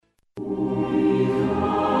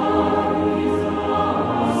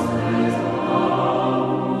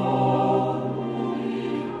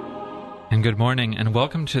good morning, and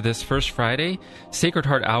welcome to this First Friday Sacred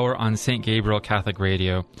Heart Hour on St. Gabriel Catholic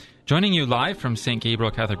Radio. Joining you live from St.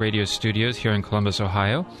 Gabriel Catholic Radio studios here in Columbus,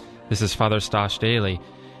 Ohio, this is Father Stosh Daly.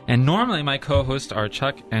 And normally my co-hosts are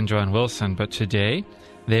Chuck and Joanne Wilson, but today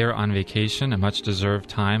they are on vacation, a much-deserved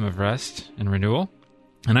time of rest and renewal.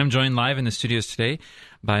 And I'm joined live in the studios today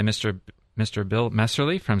by Mr. Bill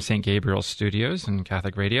Messerly from St. Gabriel Studios and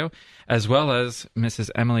Catholic Radio, as well as Mrs.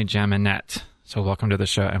 Emily Jaminet. So welcome to the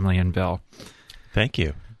show, Emily and Bill. Thank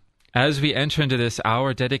you. As we enter into this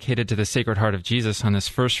hour dedicated to the Sacred Heart of Jesus on this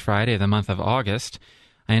first Friday of the month of August,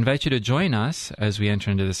 I invite you to join us as we enter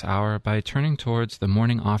into this hour by turning towards the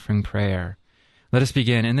morning offering prayer. Let us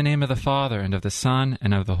begin in the name of the Father, and of the Son,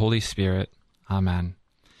 and of the Holy Spirit. Amen.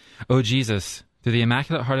 O Jesus, through the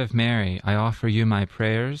Immaculate Heart of Mary, I offer you my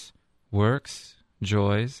prayers, works,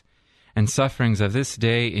 joys, and sufferings of this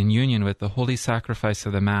day in union with the holy sacrifice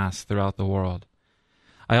of the Mass throughout the world.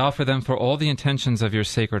 I offer them for all the intentions of your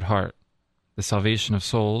Sacred Heart, the salvation of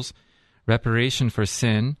souls, reparation for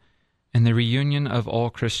sin, and the reunion of all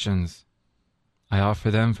Christians. I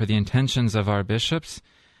offer them for the intentions of our bishops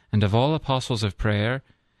and of all apostles of prayer,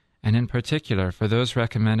 and in particular for those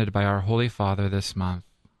recommended by our Holy Father this month.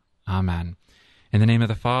 Amen. In the name of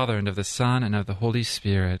the Father, and of the Son, and of the Holy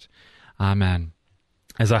Spirit. Amen.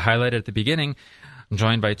 As I highlighted at the beginning, I'm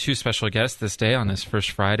joined by two special guests this day on this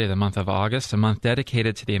first Friday of the month of August, a month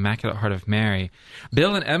dedicated to the Immaculate Heart of Mary.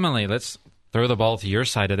 Bill and Emily, let's throw the ball to your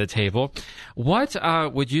side of the table. What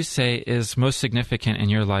would you say is most significant in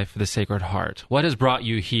your life for the Sacred Heart? What has brought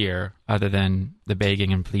you here, other than the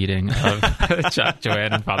begging and pleading of Chuck,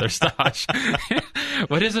 Joanne, and Father Stosh?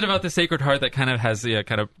 What is it about the Sacred Heart that kind of has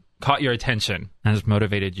caught your attention and has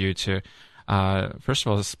motivated you to first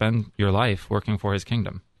of all, spend your life working for his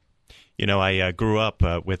kingdom? You know, I grew up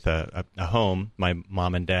with a home. My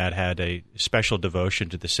mom and dad had a special devotion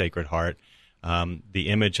to the Sacred Heart. The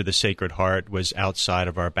image of the Sacred Heart was outside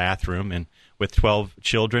of our bathroom, and with 12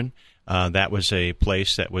 children, that was a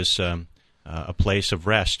place that was a place of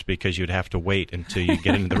rest, because you'd have to wait until you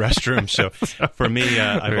get into the restroom. So for me,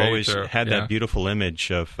 I've always had that beautiful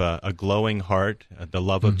image of a glowing heart, the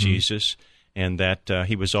love of Jesus, and that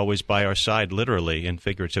he was always by our side, literally and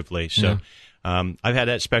figuratively. So I've had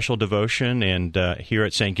that special devotion, and here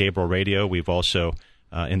at St. Gabriel Radio, we've also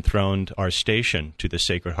enthroned our station to the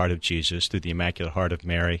Sacred Heart of Jesus through the Immaculate Heart of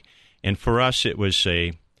Mary. And for us, it was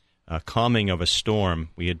a calming of a storm.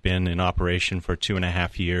 We had been in operation for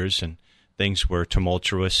 2.5 years, and things were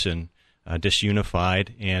tumultuous and disunified,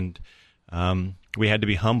 and we had to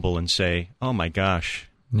be humble and say, oh my gosh,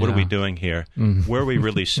 what are we doing here? Where are we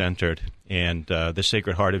really centered? And the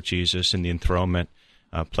Sacred Heart of Jesus and the enthronement,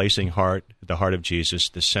 placing the heart of Jesus,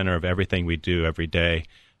 the center of everything we do every day,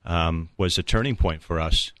 was a turning point for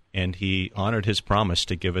us. And he honored his promise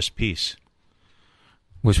to give us peace.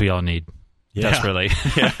 Which we all need. Desperately.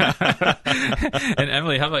 Yeah. And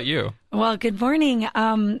Emily, how about you? Well, good morning.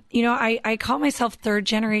 I call myself third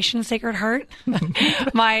generation Sacred Heart.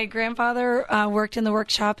 My grandfather worked in the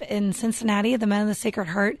workshop in Cincinnati, the Men of the Sacred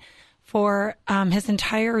Heart, for his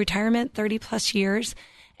entire retirement, 30 plus years.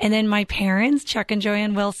 And then my parents, Chuck and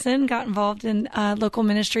Joanne Wilson, got involved in local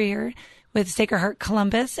ministry here with Sacred Heart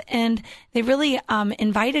Columbus, and they really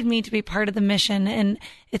invited me to be part of the mission, and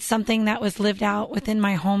it's something that was lived out within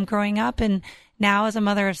my home growing up. And now, as a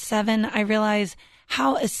mother of 7, I realize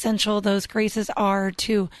how essential those graces are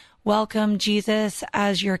to welcome Jesus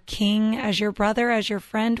as your King, as your brother, as your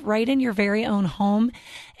friend, right in your very own home,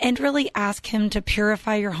 and really ask him to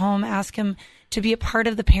purify your home, ask him to be a part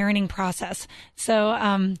of the parenting process.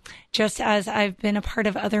 So just as I've been a part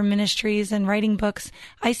of other ministries and writing books,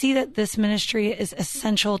 I see that this ministry is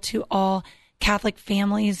essential to all Catholic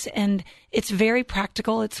families, and it's very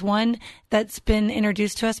practical. It's one that's been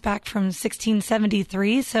introduced to us back from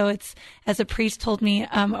 1673. So it's, as a priest told me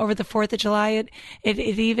over the 4th of July, it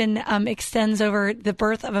even extends over the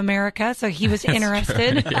birth of America. So he was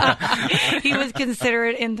interested. He was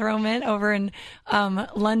considered enthronement over in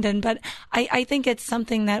London. But I think it's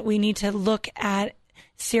something that we need to look at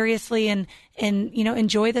seriously and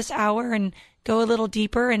enjoy this hour and go a little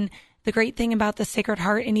deeper. And the great thing about the Sacred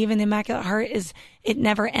Heart and even the Immaculate Heart is it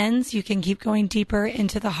never ends. You can keep going deeper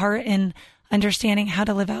into the heart and understanding how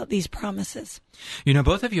to live out these promises. You know,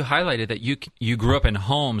 both of you highlighted that you grew up in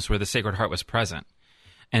homes where the Sacred Heart was present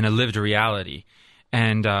and a lived reality.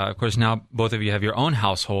 And, of course, now both of you have your own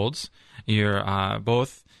households. You're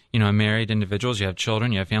both, married individuals. You have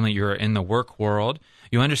children. You have family. You're in the work world.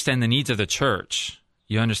 You understand the needs of the church.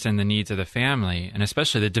 You understand the needs of the family, and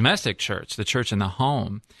especially the domestic church, the church in the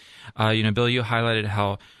home. Bill, you highlighted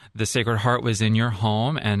how the Sacred Heart was in your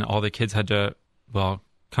home, and all the kids had to,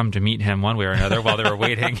 come to meet him one way or another while they were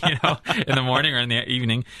waiting, in the morning or in the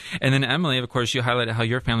evening. And then Emily, of course, you highlighted how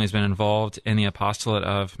your family has been involved in the apostolate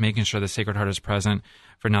of making sure the Sacred Heart is present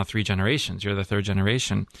for now 3 generations. You're the 3rd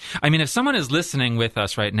generation. I mean, if someone is listening with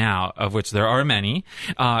us right now, of which there are many,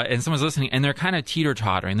 and someone's listening and they're kind of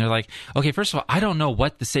teeter-tottering, they're like, okay, first of all, I don't know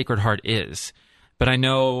what the Sacred Heart is, but I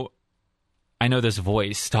know this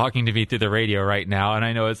voice talking to me through the radio right now, and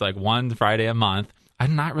I know it's like one Friday a month.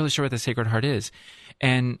 I'm not really sure what the Sacred Heart is.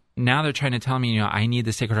 And now they're trying to tell me, I need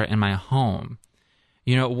the Sacred Heart in my home.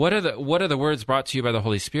 What are the words brought to you by the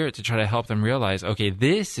Holy Spirit to try to help them realize, okay,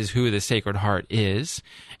 this is who the Sacred Heart is,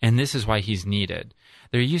 and this is why he's needed.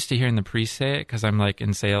 They're used to hearing the priest say it, because I'm like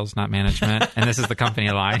in sales, not management, and this is the company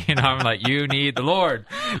line. I'm like, you need the Lord.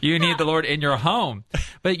 You need the Lord in your home.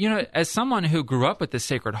 But, as someone who grew up with the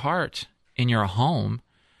Sacred Heart in your home,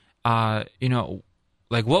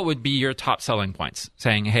 like, what would be your top selling points?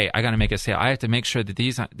 Saying, hey, I got to make a sale. I have to make sure that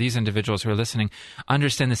these individuals who are listening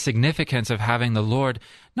understand the significance of having the Lord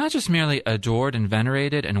not just merely adored and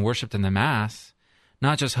venerated and worshipped in the Mass,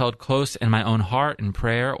 not just held close in my own heart in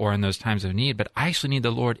prayer or in those times of need, but I actually need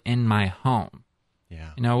the Lord in my home.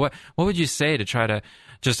 Yeah. What would you say to try to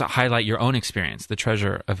just highlight your own experience, the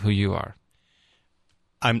treasure of who you are?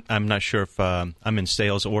 I'm not sure if I'm in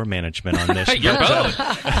sales or management on this. You're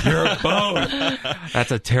both. You're both.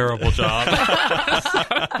 That's a terrible job.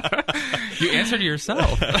 You answer to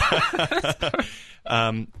yourself.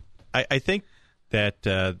 I think that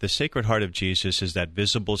the Sacred Heart of Jesus is that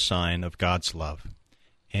visible sign of God's love.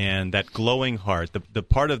 And that glowing heart, the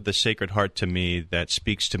part of the Sacred Heart to me that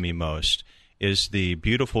speaks to me most is the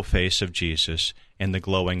beautiful face of Jesus and the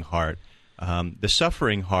glowing heart. The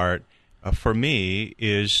suffering heart, for me,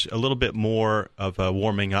 is a little bit more of a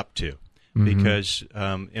warming up to, because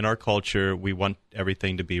in our culture, we want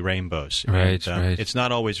everything to be rainbows. Right, and, It's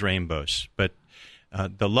not always rainbows, but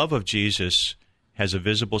the love of Jesus has a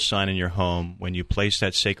visible sign in your home when you place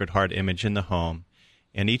that Sacred Heart image in the home,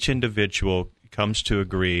 and each individual comes to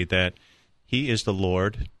agree that he is the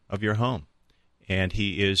Lord of your home, and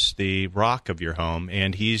he is the rock of your home,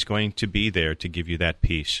 and he's going to be there to give you that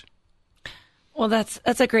peace. Well, that's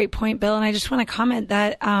a great point, Bill. And I just want to comment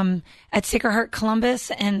that at Sacred Heart Columbus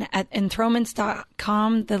and at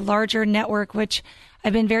Enthronements.com, the larger network, which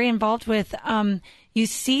I've been very involved with, you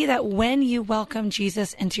see that when you welcome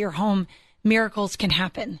Jesus into your home, miracles can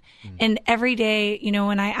happen. And every day,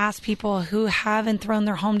 when I ask people who have enthroned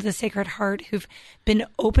their home to the Sacred Heart, who've been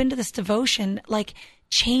open to this devotion, like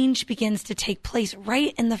change begins to take place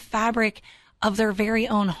right in the fabric of their very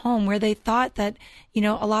own home, where they thought that,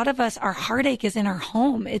 a lot of us, our heartache is in our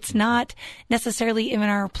home. It's not necessarily in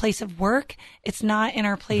our place of work. It's not in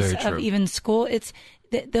our place of even school. It's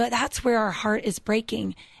that's where our heart is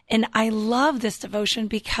breaking. And I love this devotion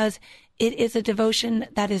because it is a devotion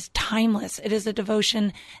that is timeless. It is a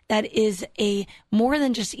devotion that is more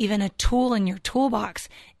than just even a tool in your toolbox.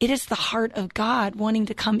 It is the heart of God wanting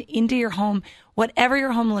to come into your home, whatever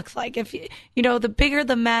your home looks like. If the bigger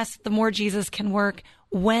the mess, the more Jesus can work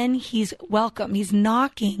when he's welcome. He's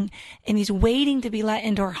knocking and he's waiting to be let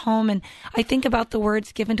into our home. And I think about the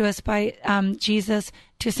words given to us by Jesus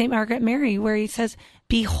to St. Margaret Mary, where he says,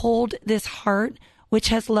 "Behold this heart, which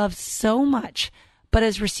has loved so much, but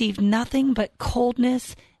has received nothing but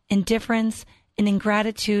coldness, indifference, and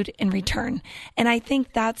ingratitude in return." And I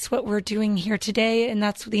think that's what we're doing here today. And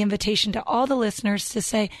that's the invitation to all the listeners to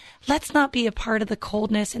say, let's not be a part of the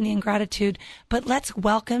coldness and the ingratitude, but let's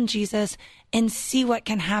welcome Jesus and see what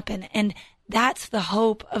can happen. And that's the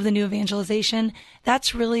hope of the new evangelization.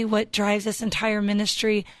 That's really what drives this entire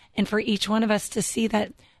ministry. And for each one of us to see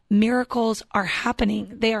that miracles are happening.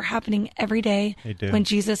 They are happening every day when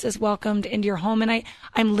Jesus is welcomed into your home. And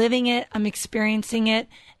I'm living it, I'm experiencing it,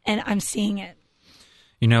 and I'm seeing it.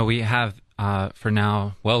 We have, for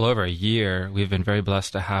now, well over a year, we've been very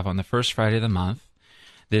blessed to have on the first Friday of the month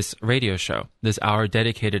this radio show, this hour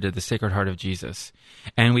dedicated to the Sacred Heart of Jesus.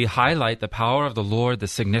 And we highlight the power of the Lord, the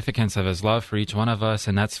significance of his love for each one of us,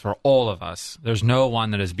 and that's for all of us. There's no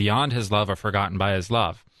one that is beyond his love or forgotten by his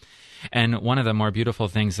love. And one of the more beautiful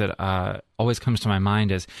things that always comes to my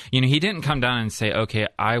mind is, he didn't come down and say, okay,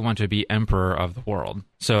 I want to be emperor of the world,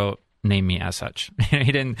 so name me as such. He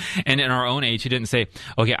didn't, and in our own age, he didn't say,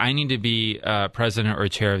 okay, I need to be president or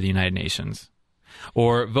chair of the United Nations,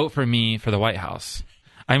 or vote for me for the White House.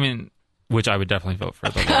 Which I would definitely vote for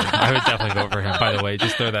the Lord. I would definitely vote for him, by the way.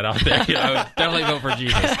 Just throw that out there. I would definitely vote for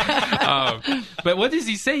Jesus. But what does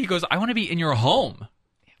he say? He goes, I want to be in your home.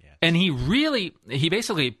 And he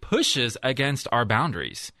basically pushes against our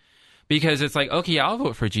boundaries, Because it's like, okay, I'll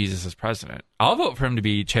vote for Jesus as president. I'll vote for him to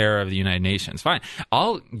be chair of the United Nations. Fine.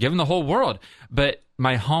 I'll give him the whole world. But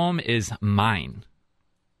my home is mine.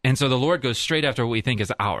 And so the Lord goes straight after what we think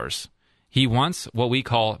is ours. He wants what we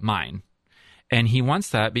call mine. And he wants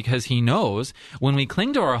that because he knows when we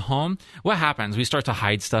cling to our home, what happens? We start to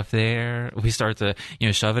hide stuff there. We start to,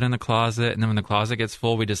 shove it in the closet. And then when the closet gets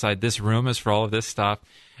full, we decide this room is for all of this stuff.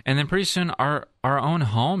 And then pretty soon our own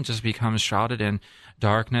home just becomes shrouded in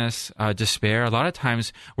darkness, despair. A lot of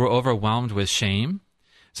times we're overwhelmed with shame.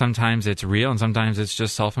 Sometimes it's real and sometimes it's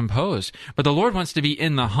just self-imposed. But the Lord wants to be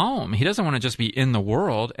in the home. He doesn't want to just be in the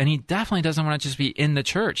world. And he definitely doesn't want to just be in the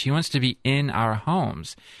church. He wants to be in our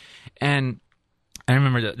homes. And I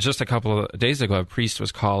remember just a couple of days ago, a priest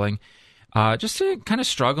was calling, just to kind of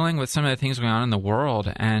struggling with some of the things going on in the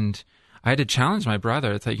world. And I had to challenge my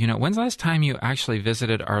brother. It's like, when's the last time you actually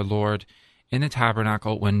visited our Lord in the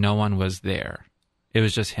tabernacle when no one was there? It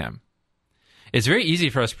was just him. It's very easy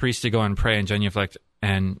for us priests to go and pray and genuflect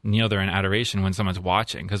and kneel there in adoration when someone's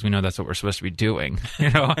watching, because we know that's what we're supposed to be doing.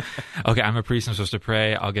 Okay, I'm a priest, I'm supposed to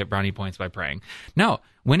pray, I'll get brownie points by praying. No,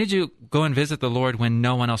 when did you go and visit the Lord when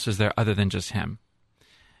no one else was there other than just him?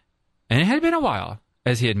 And it had been a while,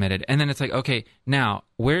 as he admitted. And then it's like, okay, now,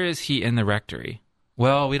 where is he in the rectory?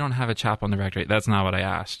 Well, we don't have a chapel in the rectory. That's not what I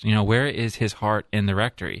asked. Where is his heart in the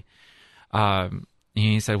rectory?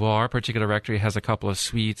 He said, well, our particular rectory has a couple of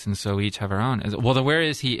suites, and so we each have our own. Well, then where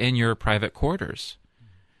is he in your private quarters?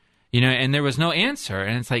 And there was no answer.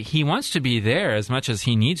 And it's like, he wants to be there as much as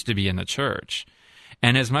he needs to be in the church.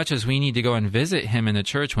 And as much as we need to go and visit him in the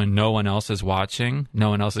church when no one else is watching, no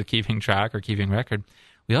one else is keeping track or keeping record,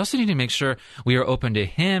 we also need to make sure we are open to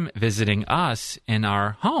him visiting us in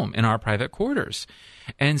our home, in our private quarters.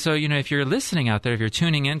 And so, if you're listening out there, if you're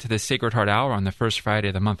tuning into the Sacred Heart Hour on the first Friday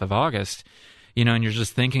of the month of August, and you're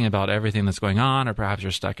just thinking about everything that's going on, or perhaps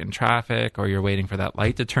you're stuck in traffic, or you're waiting for that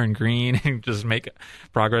light to turn green and just make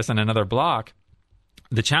progress in another block,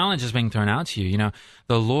 the challenge is being thrown out to you.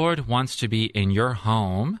 The Lord wants to be in your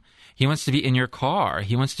home. He wants to be in your car.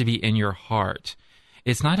 He wants to be in your heart.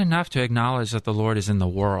 It's not enough to acknowledge that the Lord is in the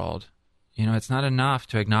world. It's not enough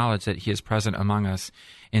to acknowledge that he is present among us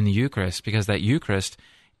in the Eucharist, because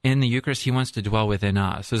in the Eucharist, he wants to dwell within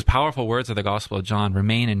us. Those powerful words of the Gospel of John,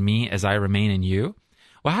 remain in me as I remain in you.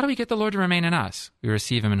 Well, how do we get the Lord to remain in us? We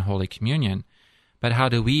receive him in Holy Communion. But how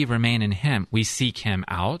do we remain in him? We seek him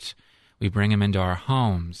out. We bring him into our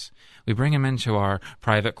homes. We bring him into our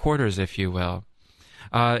private quarters, if you will.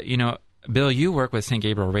 Bill, you work with St.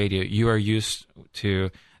 Gabriel Radio. You are used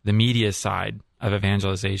to the media side of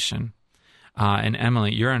evangelization. And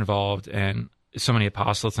Emily, you're involved in so many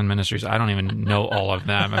apostolates and ministries. I don't even know all of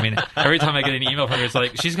them. I mean, every time I get an email from her, it's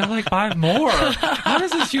like, she's got like 5 more. How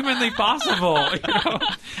is this humanly possible?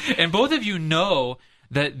 And both of you know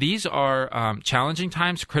that these are challenging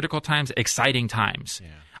times, critical times, exciting times.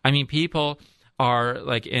 Yeah. I mean, people are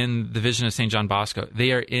like in the vision of St. John Bosco.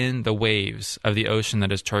 They are in the waves of the ocean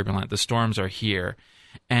that is turbulent. The storms are here.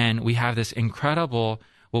 And we have this incredible,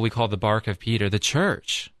 what we call the bark of Peter, the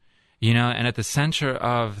church. And at the center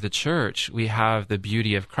of the church, we have the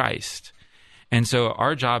beauty of Christ. And so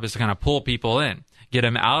our job is to kind of pull people in, get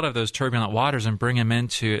them out of those turbulent waters and bring them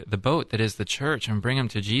into the boat that is the church and bring them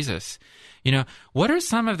to Jesus. What are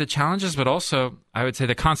some of the challenges, but also, I would say,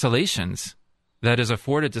 the consolations that is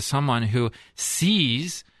afforded to someone who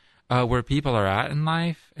sees where people are at in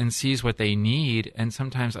life and sees what they need and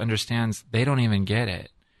sometimes understands they don't even get it?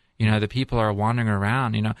 The people are wandering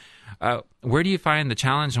around, where do you find the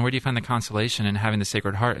challenge and where do you find the consolation in having the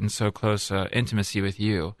Sacred Heart in so close intimacy with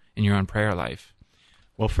you in your own prayer life?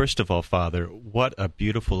 Well, first of all, Father, what a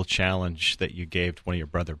beautiful challenge that you gave to one of your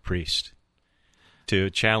brother priests,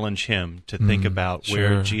 to challenge him to think about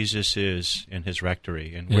where Jesus is in his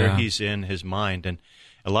rectory and where he's in his mind. And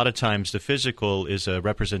a lot of times the physical is a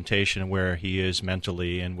representation of where he is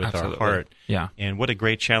mentally and with our heart. Yeah. And what a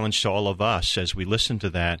great challenge to all of us as we listen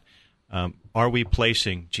to that. Are we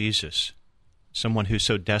placing Jesus, someone who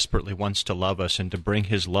so desperately wants to love us and to bring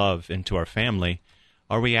his love into our family,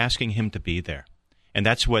 are we asking him to be there? And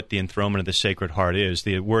that's what the enthronement of the Sacred Heart is.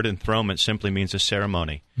 The word enthronement simply means a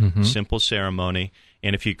ceremony, simple ceremony.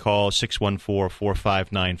 And if you call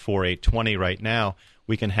 614-459-4820 right now,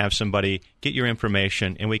 we can have somebody get your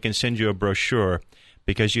information and we can send you a brochure,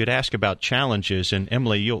 because you'd ask about challenges. And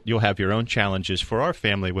Emily, you'll have your own challenges for our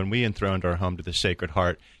family when we enthroned our home to the Sacred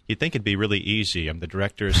Heart. You'd think it'd be really easy. I'm the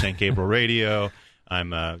director of St. Gabriel Radio.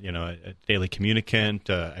 I'm a daily communicant.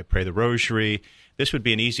 I pray the rosary. This would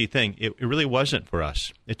be an easy thing. It really wasn't for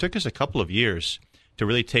us. It took us a couple of years to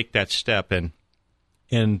really take that step, and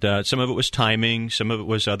some of it was timing, some of it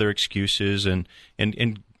was other excuses, and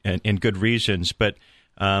and good reasons, but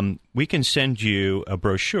we can send you a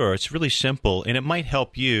brochure. It's really simple, and it might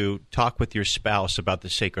help you talk with your spouse about the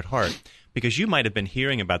Sacred Heart, because you might have been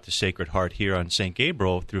hearing about the Sacred Heart here on St.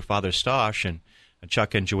 Gabriel through Father Stosh and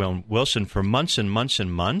Chuck and Joanne Wilson for months and months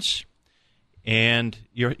and months, and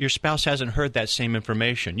your spouse hasn't heard that same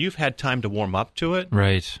information. You've had time to warm up to it.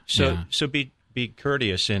 Right. So be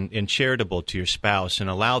courteous and charitable to your spouse and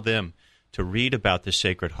allow them to read about the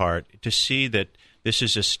Sacred Heart, to see that this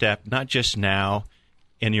is a step not just now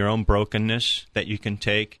in your own brokenness that you can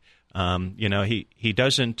take. He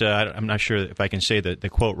doesn't, I'm not sure if I can say the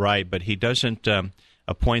quote right, but he doesn't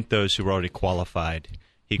appoint those who are already qualified.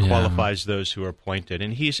 He qualifies those who are appointed.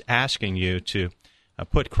 And he's asking you to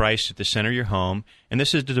put Christ at the center of your home. And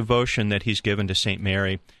this is the devotion that he's given to St.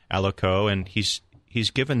 Mary Alacoque, and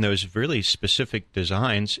he's given those really specific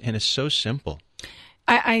designs, and it's so simple.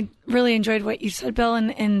 I really enjoyed what you said, Bill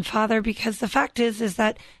and Father, because the fact is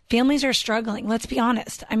that families are struggling. Let's be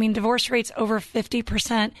honest. I mean, divorce rates over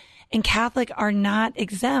 50%, and Catholic are not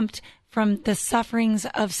exempt from the sufferings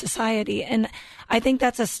of society. And I think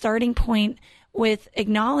that's a starting point with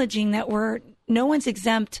acknowledging that no one's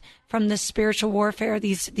exempt from the spiritual warfare,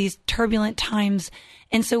 these turbulent times.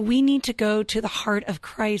 And so we need to go to the heart of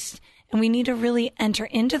Christ, and we need to really enter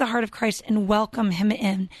into the heart of Christ and welcome him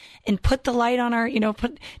in, and put the light on our,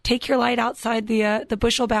 take your light outside the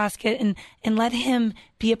bushel basket and let him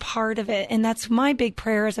be a part of it. And that's my big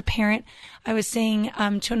prayer as a parent. I was saying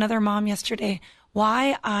to another mom yesterday,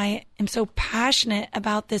 why I am so passionate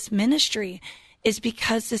about this ministry is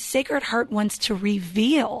because the Sacred Heart wants to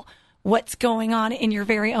reveal what's going on in your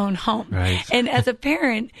very own home. Right. And as a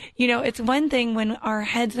parent, it's one thing when our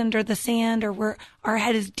head's under the sand, or our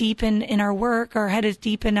head is deep in our work, our head is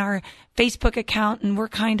deep in our Facebook account, and we're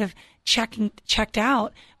kind of checked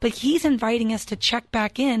out. But he's inviting us to check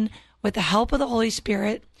back in with the help of the Holy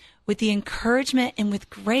Spirit, with the encouragement and with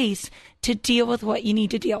grace to deal with what you need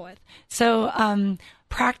to deal with. So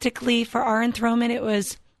practically for our enthronement, it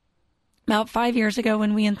was about 5 years ago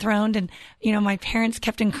when we enthroned, and, my parents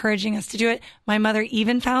kept encouraging us to do it. My mother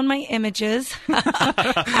even found my images.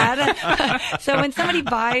 So when somebody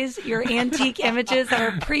buys your antique images that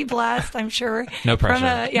are pre-blessed, I'm sure. No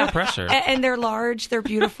pressure. No pressure. And they're large, they're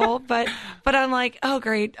beautiful, but I'm like, oh,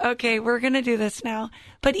 great. Okay, we're going to do this now.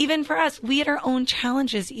 But even for us, we had our own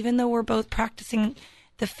challenges, even though we're both practicing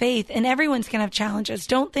the faith, and everyone's going to have challenges.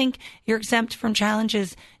 Don't think you're exempt from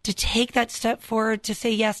challenges to take that step forward to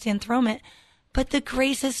say yes to enthronement. But the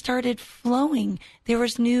graces started flowing. There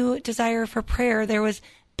was new desire for prayer. There was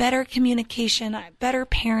better communication, better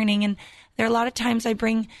parenting. And there are a lot of times I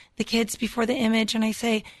bring the kids before the image and I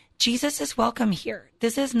say, Jesus is welcome here.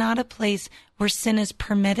 This is not a place where sin is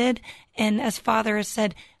permitted. And as Father has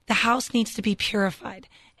said, the house needs to be purified.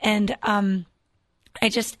 And I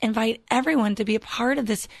just invite everyone to be a part of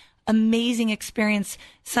this amazing experience.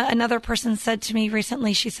 So another person said to me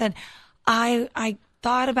recently, she said, I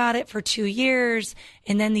thought about it for 2 years,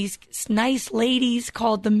 and then these nice ladies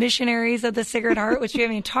called the Missionaries of the Sacred Heart, which we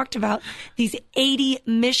haven't even talked about, these 80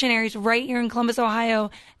 missionaries right here in Columbus, Ohio,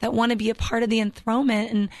 that want to be a part of the enthronement.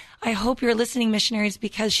 And I hope you're listening, missionaries,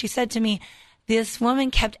 because she said to me, this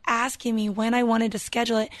woman kept asking me when I wanted to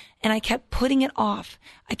schedule it, and I kept putting it off.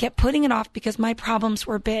 I kept putting it off because my problems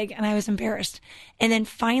were big and I was embarrassed. And then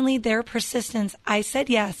finally, their persistence, I said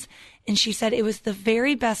yes. And she said it was the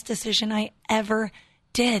very best decision I ever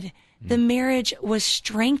did. The marriage was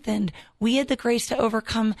strengthened. We had the grace to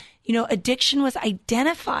overcome, addiction was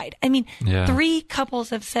identified. I mean, 3 couples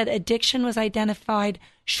have said addiction was identified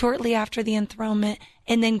shortly after the enthronement,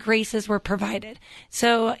 and then graces were provided.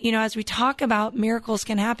 So, as we talk about miracles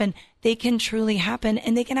can happen, they can truly happen,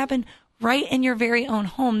 and they can happen right in your very own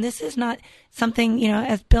home. This is not something,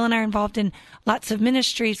 as Bill and I are involved in lots of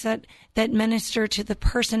ministries that minister to the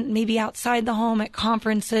person maybe outside the home at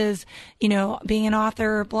conferences, being an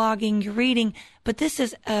author, blogging, you're reading, but this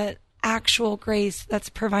is a actual grace that's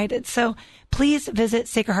provided. So please visit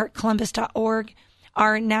sacredheartcolumbus.org,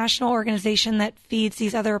 our national organization that feeds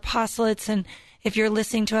these other apostolates. And if you're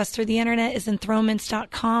listening to us through the internet, is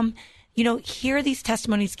enthronements.com. Hear these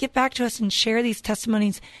testimonies, get back to us and share these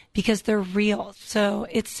testimonies because they're real. So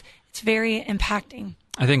it's very impacting.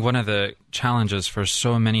 I think one of the challenges for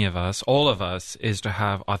so many of us, all of us, is to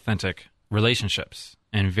have authentic relationships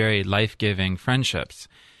and very life-giving friendships.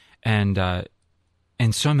 And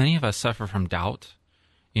so many of us suffer from doubt.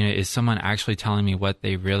 Is someone actually telling me what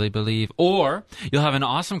they really believe? Or you'll have an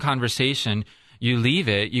awesome conversation, you leave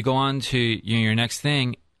it, you go on to your next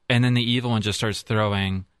thing, and then the evil one just starts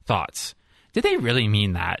throwing thoughts. Did they really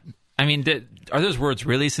mean that? I mean, are those words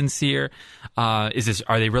really sincere? Are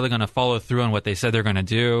they really going to follow through on what they said they're going to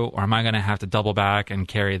do? Or am I going to have to double back and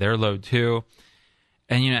carry their load too?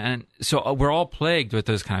 And, and so we're all plagued with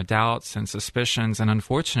those kind of doubts and suspicions. And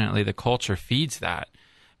unfortunately, the culture feeds that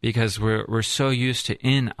because we're so used to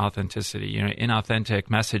inauthenticity, inauthentic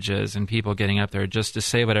messages and people getting up there just to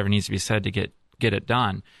say whatever needs to be said to get it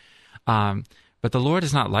done. But the Lord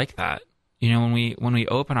is not like that. When we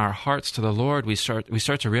open our hearts to the Lord, we start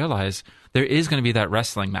to realize there is going to be that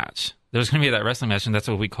wrestling match. There's going to be that wrestling match, and that's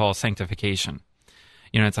what we call sanctification.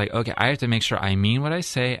 It's like, okay, I have to make sure I mean what I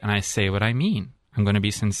say, and I say what I mean. I'm going to be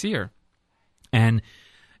sincere. And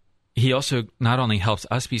he also not only helps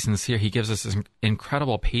us be sincere, he gives us this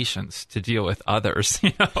incredible patience to deal with others,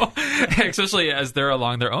 especially as they're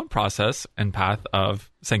along their own process and path of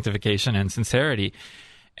sanctification and sincerity.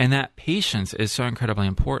 And that patience is so incredibly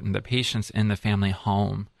important, the patience in the family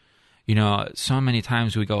home. So many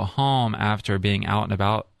times we go home after being out and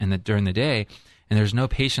about during the day, and there's no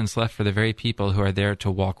patience left for the very people who are there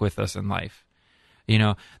to walk with us in life.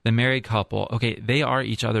 The married couple, okay, they are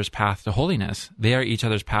each other's path to holiness. They are each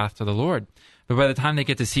other's path to the Lord. But by the time they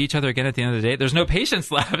get to see each other again at the end of the day, there's no patience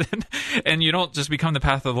left. And you don't just become the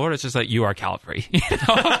path of the Lord. It's just like, you are Calvary. And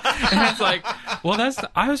it's like, well,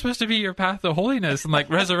 I was supposed to be your path to holiness and like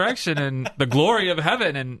resurrection and the glory of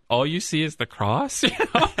heaven. And all you see is the cross.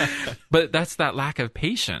 But that's that lack of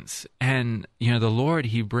patience. And, the Lord,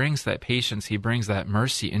 he brings that patience. He brings that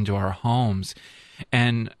mercy into our homes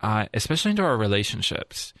and especially into our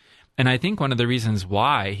relationships. And I think one of the reasons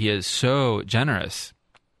why he is so generous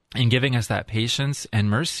in giving us that patience and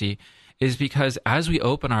mercy is because as we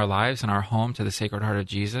open our lives and our home to the Sacred Heart of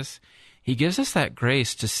Jesus, he gives us that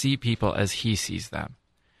grace to see people as he sees them.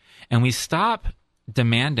 And we stop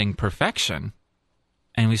demanding perfection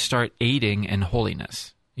and we start aiding in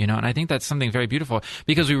holiness. And I think that's something very beautiful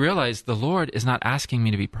because we realize the Lord is not asking me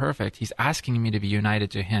to be perfect. He's asking me to be united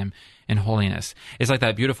to him in holiness. It's like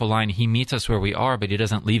that beautiful line, he meets us where we are, but he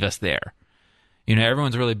doesn't leave us there.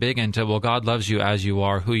 Everyone's really big into, well, God loves you as you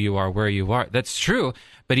are, who you are, where you are. That's true,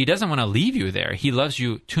 but he doesn't want to leave you there. He loves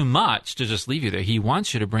you too much to just leave you there. He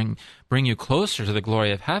wants you to bring you closer to the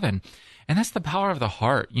glory of heaven. And that's the power of the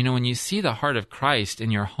heart. When you see the heart of Christ in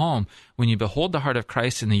your home, when you behold the heart of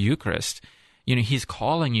Christ in the Eucharist, he's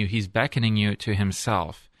calling you, he's beckoning you to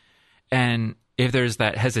himself. And if there's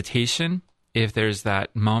that hesitation, if there's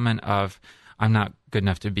that moment of, I'm not good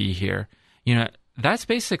enough to be here, that's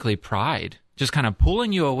basically pride, just kind of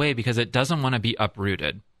pulling you away because it doesn't want to be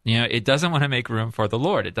uprooted. It doesn't want to make room for the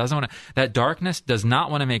Lord. It doesn't want to, that darkness does not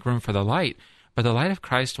want to make room for the light, but the light of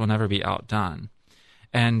Christ will never be outdone.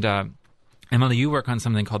 And Emily, you work on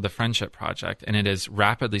something called the Friendship Project, and it is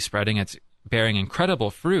rapidly spreading. It's bearing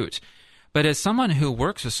incredible fruit. But as someone who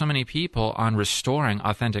works with so many people on restoring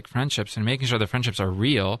authentic friendships and making sure the friendships are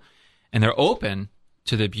real and they're open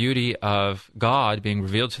to the beauty of God being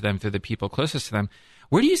revealed to them through the people closest to them,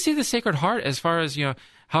 where do you see the Sacred Heart as far as,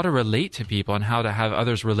 how to relate to people and how to have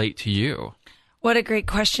others relate to you? What a great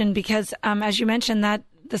question, because as you mentioned, that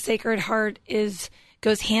the Sacred Heart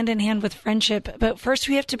goes hand in hand with friendship. But first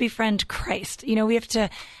we have to befriend Christ. We have to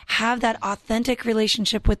have that authentic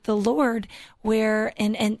relationship with the Lord where,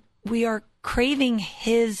 and we are craving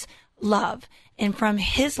his love. And from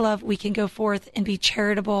his love, we can go forth and be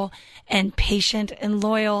charitable and patient and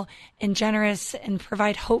loyal and generous and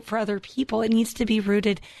provide hope for other people. It needs to be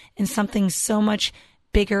rooted in something so much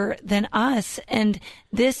bigger than us. And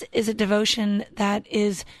this is a devotion that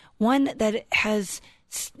is one that has,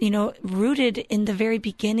 rooted in the very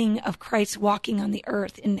beginning of Christ walking on the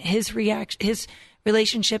earth, in his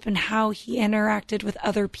relationship and how he interacted with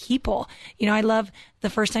other people. I love the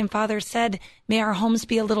first time Father said, may our homes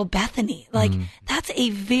be a little Bethany. That's a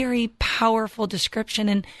very powerful description.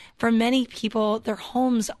 And for many people, their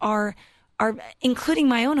homes are, including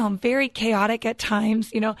my own home, very chaotic at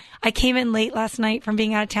times. I came in late last night from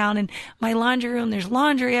being out of town, and my laundry room, there's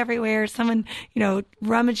laundry everywhere, someone,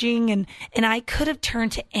 rummaging, and I could have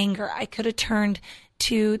turned to anger. I could have turned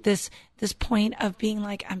to this point of being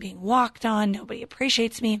like, I'm being walked on, nobody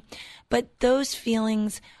appreciates me. But those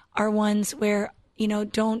feelings are ones where,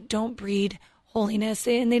 don't breed holiness,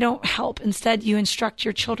 and they don't help. Instead, you instruct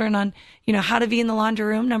your children on, how to be in the laundry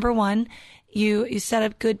room. Number one, you set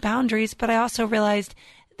up good boundaries. But I also realized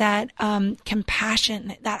that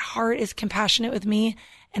compassion, that heart is compassionate with me,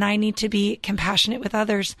 and I need to be compassionate with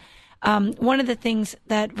others. One of the things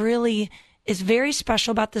that really is very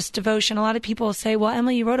special about this devotion, a lot of people say, well,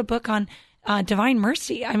 Emily, you wrote a book on divine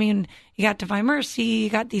mercy. I mean, you got divine mercy, you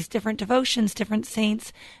got these different devotions, different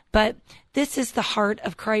saints, but this is the heart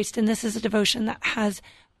of Christ, and this is a devotion that has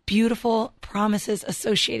beautiful promises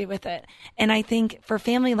associated with it. And I think for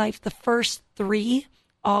family life, the first 3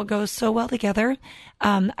 all go so well together.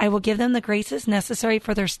 I will give them the graces necessary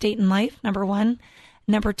for their state in life, number 1.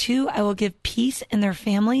 Number 2, I will give peace in their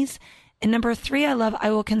families. And number 3, I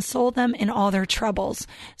will console them in all their troubles.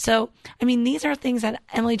 So, I mean, these are things that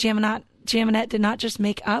Emily Jaminet did not just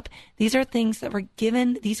make up. These are things that were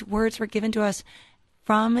given, these words were given to us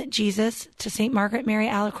from Jesus to St. Margaret Mary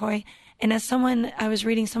Alacoque. And as I was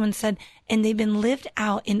reading, someone said, and they've been lived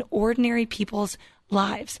out in ordinary people's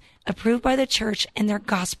lives, approved by the church and their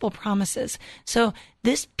gospel promises. So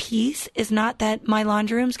this peace is not that my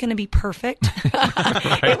laundry room's going to be perfect.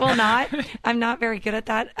 It will not. I'm not very good at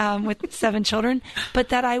that with 7 children, but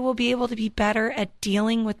that I will be able to be better at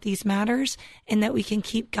dealing with these matters, and that we can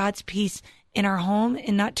keep God's peace in our home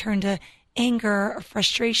and not turn to anger or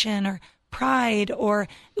frustration or pride, or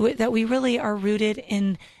that we really are rooted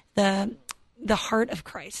in the heart of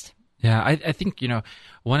Christ. Yeah, I think,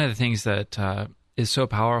 one of the things that is so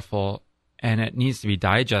powerful, and it needs to be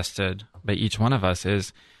digested by each one of us,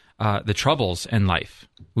 is the troubles in life.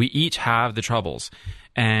 We each have the troubles,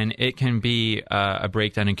 and it can be a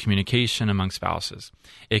breakdown in communication among spouses.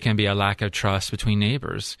 It can be a lack of trust between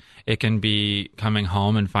neighbors. It can be coming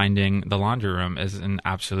home and finding the laundry room is an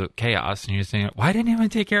absolute chaos, and you're saying, why didn't anyone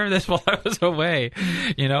take care of this while I was away?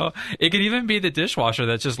 It could even be the dishwasher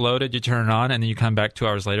that's just loaded, you turn it on, and then you come back 2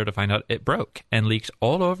 hours later to find out it broke and leaked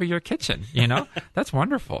all over your kitchen. That's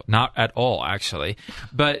wonderful. Not at all, actually.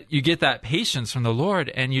 But you get that patience from the Lord,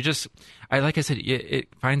 and you just, like I said, it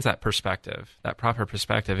finds that perspective, that proper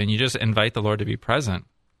perspective, and you just invite the Lord to be present.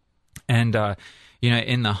 And,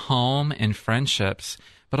 in the home, in friendships,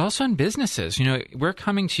 but also in businesses. We're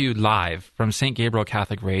coming to you live from St. Gabriel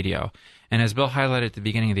Catholic Radio. And as Bill highlighted at the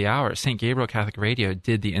beginning of the hour, St. Gabriel Catholic Radio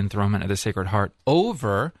did the enthronement of the Sacred Heart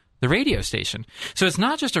over the radio station. So it's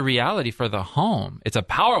not just a reality for the home. It's a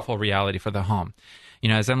powerful reality for the home.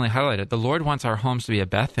 As Emily highlighted, the Lord wants our homes to be a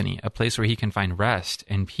Bethany, a place where he can find rest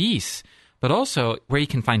and peace, but also where he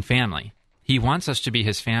can find family. He wants us to be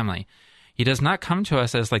his family. He does not come to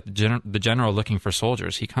us as like the general looking for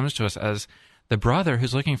soldiers. He comes to us as the brother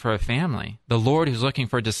who's looking for a family, the Lord who's looking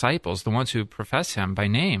for disciples, the ones who profess him by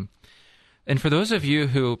name. And for those of you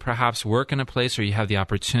who perhaps work in a place where you have the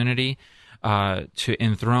opportunity to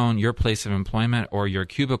enthrone your place of employment or your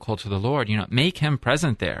cubicle to the Lord, make him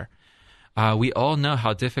present there. We all know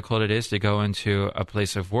how difficult it is to go into a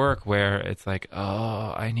place of work where it's like,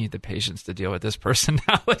 oh, I need the patience to deal with this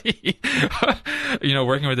personality.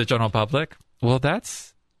 Working with the general public. Well,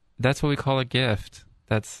 that's what we call a gift.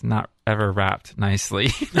 That's not ever wrapped nicely.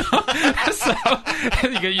 So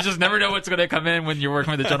you just never know what's going to come in when you're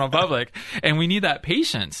working with the general public. And we need that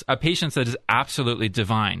patience, a patience that is absolutely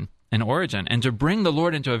divine in origin, and to bring the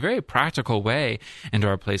Lord into a very practical way into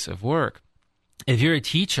our place of work. If you're a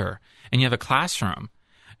teacher and you have a classroom,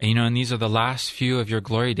 and these are the last few of your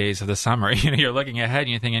glory days of the summer, you're looking ahead and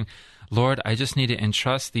you're thinking, Lord, I just need to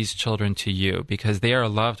entrust these children to you because they are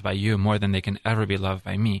loved by you more than they can ever be loved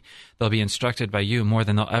by me. They'll be instructed by you more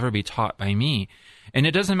than they'll ever be taught by me. And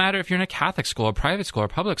it doesn't matter if you're in a Catholic school, a private school, or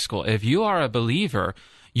public school. If you are a believer,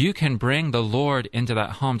 you can bring the Lord into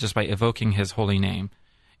that home just by evoking his holy name,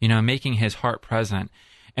 making his heart present.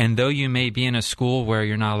 And though you may be in a school where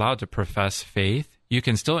you're not allowed to profess faith, you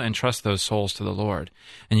can still entrust those souls to the Lord.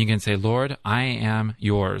 And you can say, Lord, I am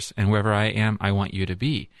yours, and wherever I am, I want you to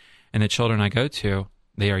be. And the children I go to,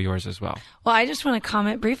 they are yours as well. Well, I just want to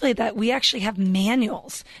comment briefly that we actually have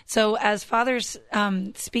manuals. So as fathers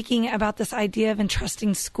speaking about this idea of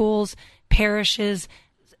entrusting schools, parishes,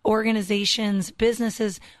 organizations,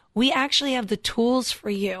 businesses, we actually have the tools for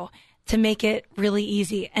you to make it really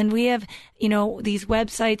easy. And we have, these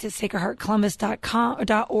websites at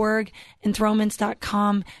sacredheartcolumbus.org,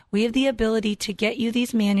 enthronements.com. We have the ability to get you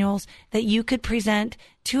these manuals that you could present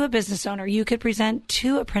to a business owner. You could present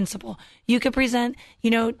to a principal. You could present,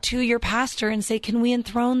 to your pastor and say, can we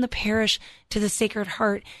enthrone the parish to the Sacred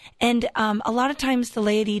Heart? And a lot of times the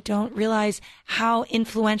laity don't realize how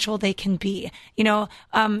influential they can be.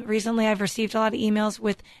 Recently I've received a lot of emails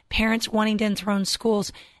with parents wanting to enthrone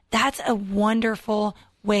schools. That's a wonderful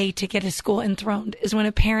way to get a school enthroned, is when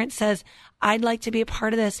a parent says, I'd like to be a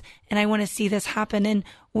part of this and I want to see this happen. And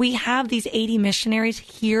we have these 80 missionaries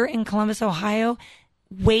here in Columbus, Ohio,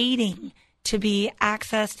 waiting to be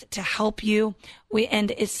accessed to help you.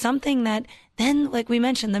 And it's something that then, like we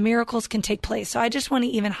mentioned, the miracles can take place. So I just want to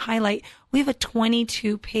even highlight, we have a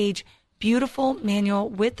 22-page beautiful manual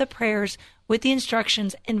with the prayers, with the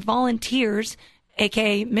instructions, and volunteers,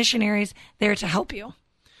 aka missionaries, there to help you.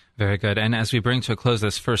 Very good. And as we bring to a close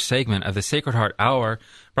this first segment of the Sacred Heart Hour,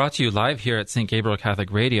 brought to you live here at St. Gabriel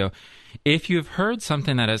Catholic Radio, if you've heard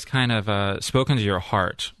something that has kind of spoken to your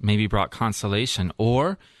heart, maybe brought consolation,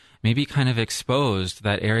 or maybe kind of exposed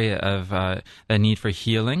that area of the need for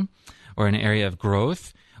healing or an area of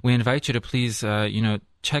growth, we invite you to please,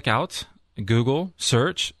 check out, Google,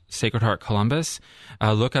 search Sacred Heart Columbus,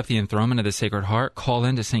 look up the enthronement of the Sacred Heart, call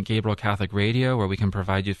into St. Gabriel Catholic Radio where we can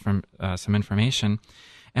provide you some information.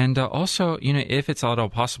 And also, if it's at all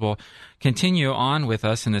possible, continue on with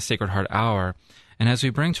us in the Sacred Heart Hour. And as we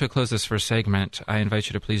bring to a close this first segment, I invite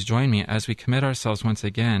you to please join me as we commit ourselves once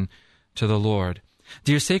again to the Lord.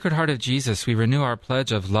 Dear Sacred Heart of Jesus, we renew our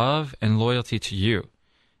pledge of love and loyalty to you.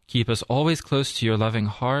 Keep us always close to your loving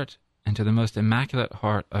heart and to the most immaculate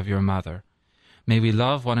heart of your Mother. May we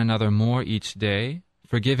love one another more each day,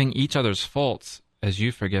 forgiving each other's faults as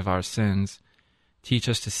you forgive our sins. Teach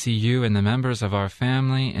us to see you in the members of our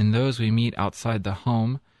family and those we meet outside the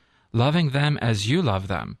home, loving them as you love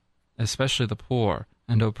them, especially the poor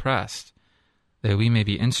and oppressed, that we may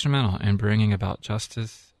be instrumental in bringing about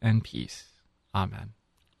justice and peace. Amen.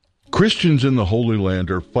 Christians in the Holy Land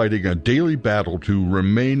are fighting a daily battle to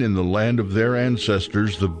remain in the land of their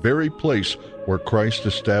ancestors, the very place where Christ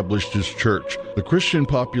established his church. The Christian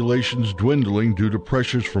population's dwindling due to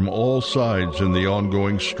pressures from all sides in the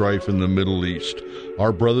ongoing strife in the Middle East.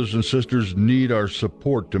 Our brothers and sisters need our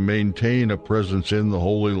support to maintain a presence in the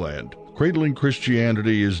Holy Land. Cradling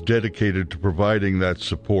Christianity is dedicated to providing that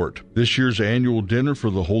support. This year's annual dinner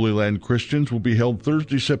for the Holy Land Christians will be held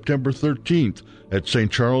Thursday, September 13th at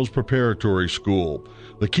St. Charles Preparatory School.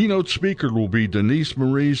 The keynote speaker will be Denise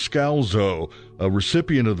Marie Scalzo, a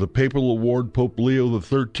recipient of the Papal Award Pope Leo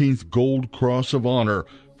XIII Gold Cross of Honor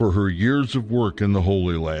for her years of work in the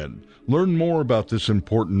Holy Land. Learn more about this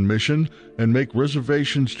important mission and make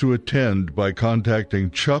reservations to attend by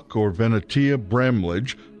contacting Chuck or Venetia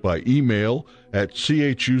Bramlage by email at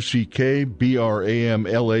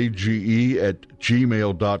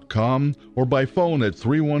chuckbramlage@gmail.com or by phone at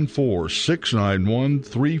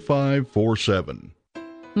 314-691-3547.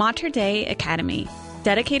 Mater Dei Academy,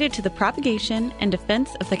 dedicated to the propagation and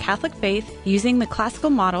defense of the Catholic faith using the classical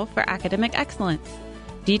model for academic excellence.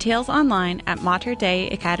 Details online at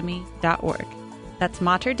materdeicacademy.org. That's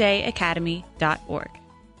materdeicacademy.org.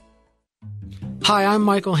 Hi, I'm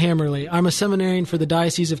Michael Hammerly. I'm a seminarian for the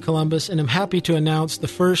Diocese of Columbus, and I'm happy to announce the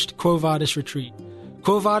first Quo Vadis retreat.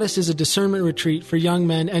 Quo Vadis is a discernment retreat for young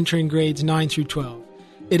men entering grades 9 through 12.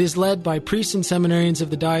 It is led by priests and seminarians of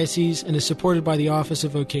the diocese and is supported by the Office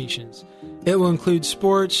of Vocations. It will include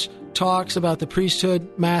sports, talks about the priesthood,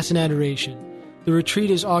 Mass, and adoration. The retreat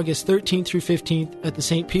is August 13th through 15th at the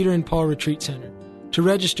St. Peter and Paul Retreat Center. To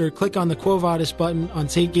register, click on the Quo Vadis button on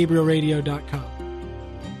stgabrielradio.com.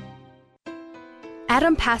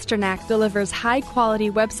 Adam Pasternak delivers high-quality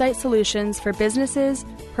website solutions for businesses,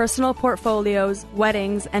 personal portfolios,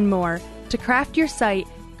 weddings, and more. To craft your site,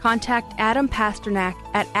 contact Adam Pasternak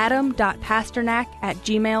at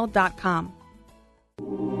adam.pasternak@gmail.com.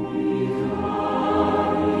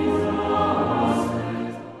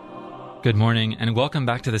 Good morning, and welcome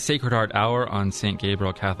back to the Sacred Heart Hour on St.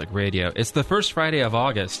 Gabriel Catholic Radio. It's the first Friday of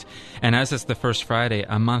August, and as it's the first Friday,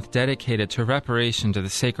 a month dedicated to reparation to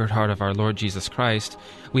the Sacred Heart of our Lord Jesus Christ,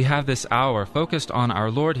 we have this hour focused on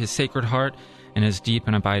our Lord, His Sacred Heart, and His deep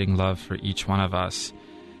and abiding love for each one of us.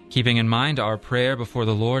 Keeping in mind our prayer before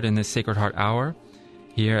the Lord in this Sacred Heart Hour,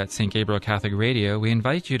 here at St. Gabriel Catholic Radio, we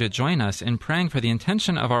invite you to join us in praying for the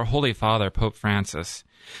intention of our Holy Father, Pope Francis.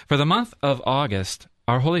 For the month of August,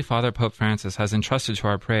 our Holy Father, Pope Francis, has entrusted to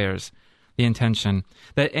our prayers the intention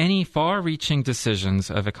that any far-reaching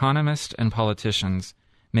decisions of economists and politicians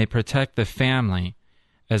may protect the family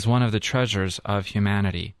as one of the treasures of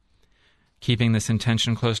humanity. Keeping this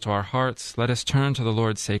intention close to our hearts, let us turn to the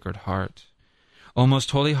Lord's Sacred Heart. O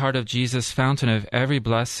most holy heart of Jesus, fountain of every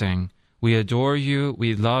blessing, we adore you,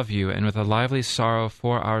 we love you, and with a lively sorrow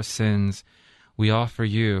for our sins, we offer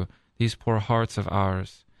you these poor hearts of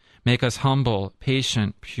ours. Make us humble,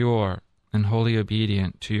 patient, pure, and wholly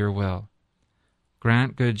obedient to your will.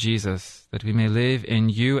 Grant, good Jesus, that we may live in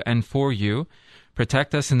you and for you,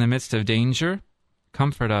 protect us in the midst of danger,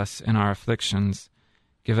 comfort us in our afflictions,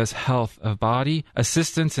 give us health of body,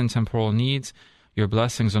 assistance in temporal needs, your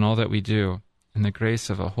blessings in all that we do, and the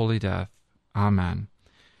grace of a holy death. Amen.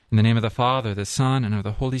 In the name of the Father, the Son, and of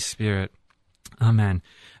the Holy Spirit. Amen.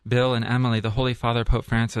 Bill and Emily, the Holy Father, Pope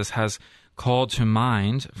Francis, has called to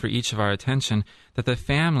mind for each of our attention that the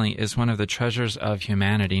family is one of the treasures of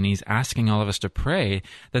humanity, and he's asking all of us to pray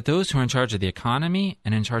that those who are in charge of the economy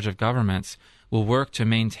and in charge of governments will work to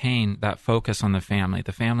maintain that focus on the family.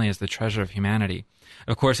 The family is the treasure of humanity.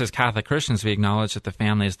 Of course, as Catholic Christians, we acknowledge that the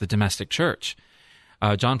family is the domestic church.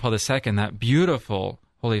 John Paul II, that beautiful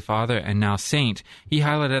Holy Father and now saint, he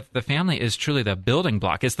highlighted that the family is truly the building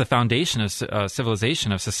block. It's the foundation of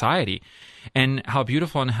civilization, of society. And how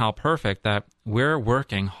beautiful and how perfect that we're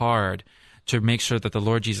working hard to make sure that the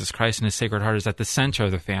Lord Jesus Christ and His Sacred Heart is at the center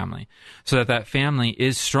of the family, so that that family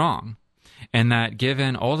is strong, and that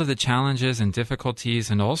given all of the challenges and difficulties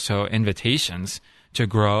and also invitations to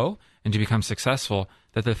grow and to become successful,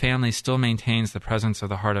 that the family still maintains the presence of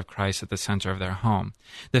the heart of Christ at the center of their home.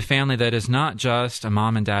 The family that is not just a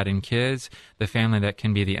mom and dad and kids, the family that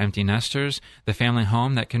can be the empty nesters, the family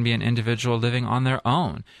home that can be an individual living on their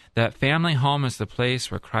own. That family home is the place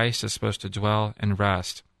where Christ is supposed to dwell and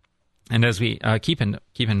rest. And as we keep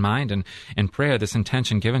in mind and in prayer this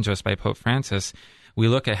intention given to us by Pope Francis, we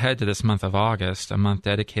look ahead to this month of August, a month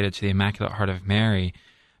dedicated to the Immaculate Heart of Mary,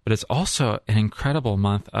 but it's also an incredible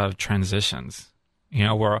month of transitions.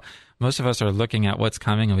 Where most of us are looking at what's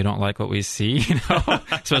coming and we don't like what we see,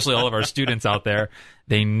 especially all of our students out there.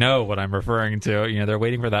 They know what I'm referring to. They're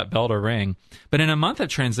waiting for that bell to ring. But in a month of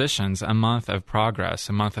transitions, a month of progress,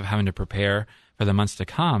 a month of having to prepare for the months to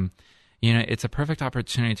come, it's a perfect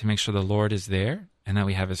opportunity to make sure the Lord is there and that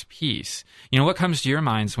we have His peace. What comes to your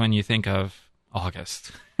minds when you think of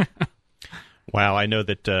August? Wow, I know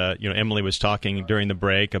that Emily was talking during the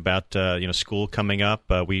break about school coming up.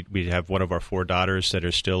 We have one of our 4 daughters that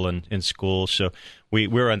are still in school, so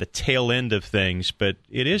we're on the tail end of things. But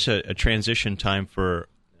it is a transition time for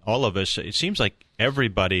all of us. It seems like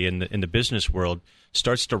everybody in the business world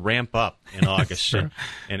starts to ramp up in August, and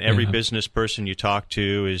every business person you talk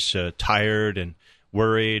to is tired and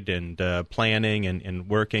worried and planning and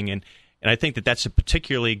working and I think that that's a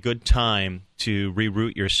particularly good time to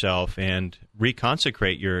reroot yourself and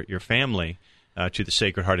reconsecrate your family to the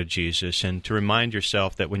Sacred Heart of Jesus, and to remind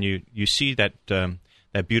yourself that when you see that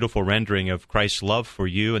beautiful rendering of Christ's love for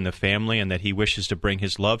you and the family, and that He wishes to bring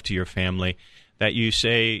His love to your family, that you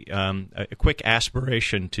say a quick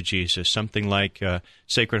aspiration to Jesus, something like,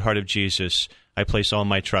 Sacred Heart of Jesus, I place all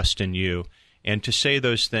my trust in you, and to say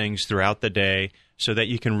those things throughout the day so that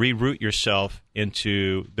you can reroot yourself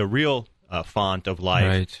into the real font of life,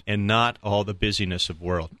 right, and not all the busyness of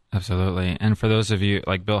world. Absolutely. And for those of you,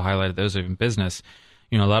 like Bill highlighted, those of you in business,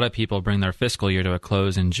 a lot of people bring their fiscal year to a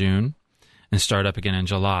close in June and start up again in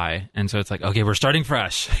July. And so it's like, okay, we're starting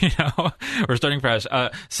fresh. We're starting fresh.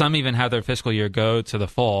 Some even have their fiscal year go to the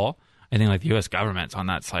fall. I think like the U.S. government's on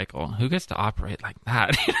that cycle. Who gets to operate like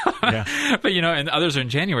that? Yeah. But, and others are in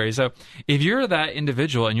January. So if you're that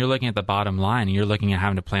individual and you're looking at the bottom line and you're looking at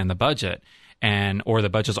having to plan the budget, or the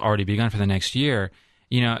budget's already begun for the next year,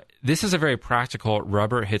 this is a very practical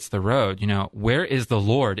rubber hits the road. Where is the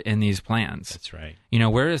Lord in these plans? That's right.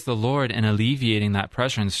 Where is the Lord in alleviating that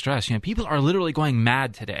pressure and stress? People are literally going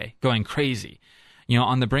mad today, going crazy,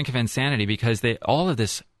 on the brink of insanity because all of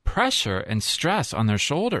this pressure and stress on their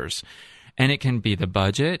shoulders. And it can be the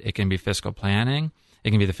budget, it can be fiscal planning, it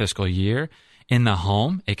can be the fiscal year. In the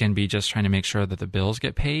home, it can be just trying to make sure that the bills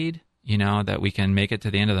get paid, that we can make it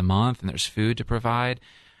to the end of the month and there's food to provide.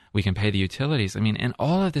 We can pay the utilities. And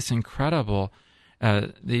all of this incredible,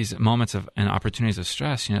 these moments of and opportunities of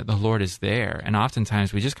stress, the Lord is there. And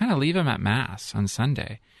oftentimes we just kind of leave Him at Mass on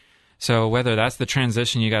Sunday. So whether that's the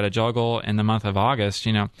transition you got to juggle in the month of August,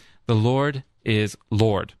 the Lord is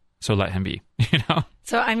Lord. So let Him be,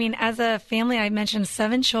 So, as a family, I mentioned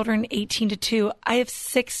 7 children, 18 to 2. I have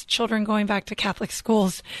 6 children going back to Catholic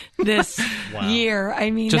schools this year.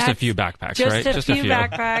 Just a few backpacks, right? Just a few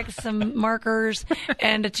backpacks, some markers,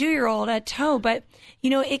 and a 2-year-old at tow. But,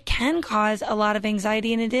 it can cause a lot of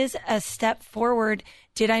anxiety, and it is a step forward.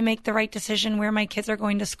 Did I make the right decision where my kids are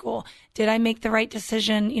going to school? Did I make the right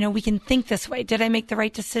decision? We can think this way. Did I make the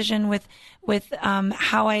right decision with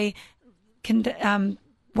how I can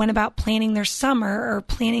went about planning their summer or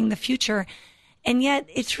planning the future? And yet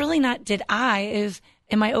it's really not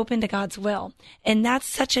am I open to God's will? And that's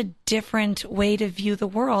such a different way to view the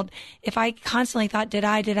world. If I constantly thought, did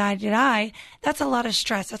I, that's a lot of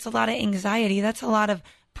stress. That's a lot of anxiety. That's a lot of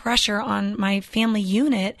pressure on my family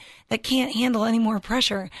unit that can't handle any more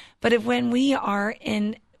pressure. But when we are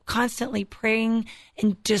in constantly praying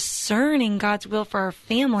and discerning God's will for our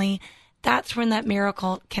family, that's when that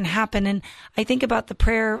miracle can happen. And I think about the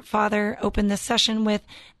prayer Father opened this session with.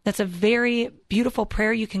 That's a very beautiful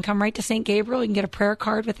prayer. You can come right to St. Gabriel. You can get a prayer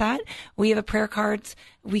card with that. We have prayer cards.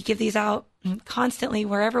 We give these out constantly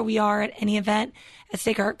wherever we are at any event at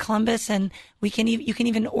Sacred Heart Columbus. And you can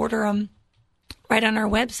even order them right on our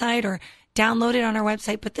website or download it on our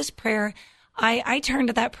website. But this prayer, I turn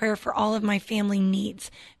to that prayer for all of my family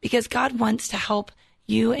needs, because God wants to help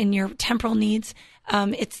you in your temporal needs.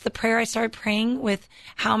 It's the prayer I started praying with,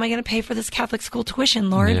 how am I going to pay for this Catholic school tuition,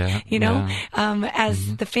 Lord?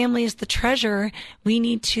 As the family is the treasure, we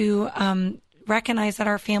need to recognize that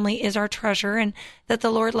our family is our treasure and that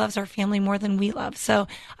the Lord loves our family more than we love. So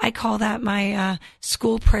I call that my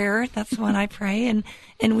school prayer. That's the one I pray.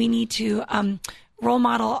 And we need to role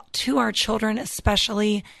model to our children,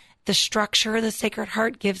 especially the structure the Sacred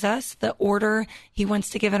Heart gives us, the order he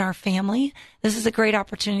wants to give in our family. This is a great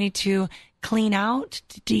opportunity to clean out,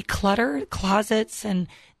 to declutter closets and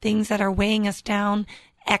things that are weighing us down,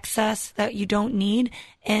 excess that you don't need.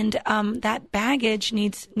 And that baggage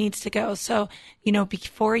needs to go. So,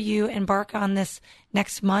 before you embark on this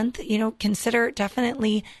next month, consider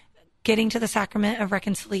definitely getting to the sacrament of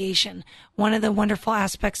reconciliation. One of the wonderful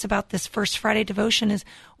aspects about this First Friday devotion is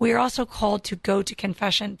we are also called to go to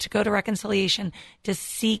confession, to go to reconciliation, to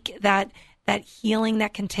seek that healing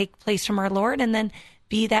that can take place from our Lord, and then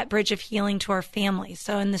be that bridge of healing to our family.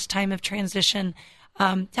 So in this time of transition,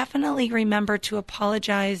 definitely remember to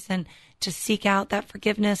apologize and to seek out that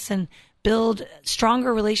forgiveness and build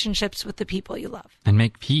stronger relationships with the people you love. And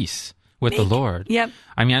make peace with the Lord. Yep.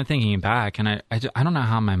 I mean, I'm thinking back, and I don't know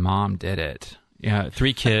how my mom did it.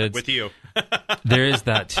 3 kids. With you. There is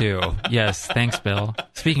that too. Yes, thanks, Bill.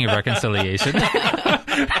 Speaking of reconciliation,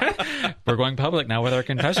 we're going public now with our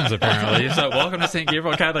confessions, apparently. So welcome to St.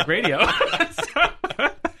 Gabriel Catholic Radio.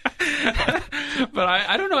 But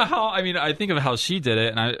I don't know how, I think of how she did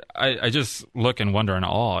it, and I just look and wonder in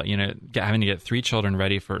awe, having to get 3 children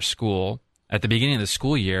ready for school at the beginning of the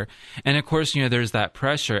school year. And of course, there's that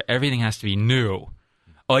pressure. Everything has to be new.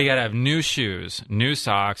 Oh, you got to have new shoes, new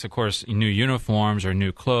socks, of course, new uniforms or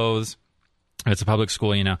new clothes. It's a public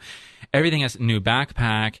school, everything has new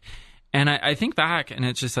backpack. And I think back, and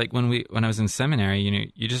it's just like when I was in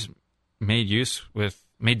seminary, you just made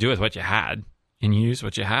do with what you had, and you used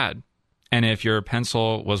what you had. And if your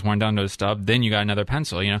pencil was worn down to a stub, then you got another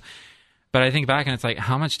pencil, But I think back, and it's like,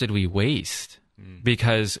 how much did we waste?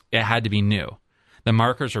 Because it had to be new. The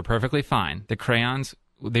markers were perfectly fine. The crayons,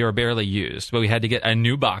 they were barely used, but we had to get a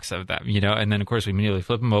new box of them, And then, of course, we immediately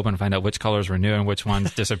flip them open and find out which colors were new and which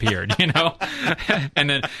ones disappeared, And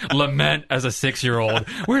then lament as a 6-year-old,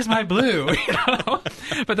 where's my blue,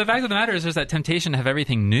 But the fact of the matter is there's that temptation to have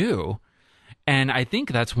everything new. And I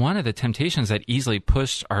think that's one of the temptations that easily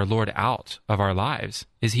pushed our Lord out of our lives,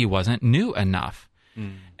 is he wasn't new enough.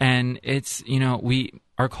 And it's, we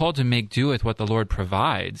are called to make do with what the Lord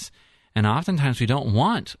provides. And oftentimes we don't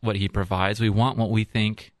want what he provides. We want what we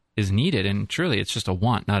think is needed. And truly, it's just a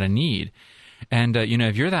want, not a need. And,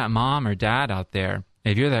 if you're that mom or dad out there,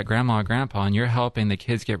 if you're that grandma or grandpa and you're helping the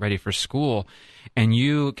kids get ready for school, and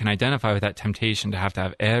you can identify with that temptation to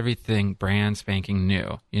have everything brand spanking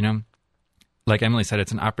new, like Emily said,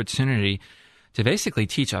 it's an opportunity to basically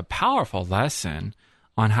teach a powerful lesson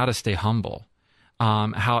on how to stay humble.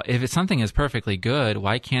 How, if it's something is perfectly good,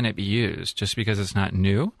 why can't it be used just because it's not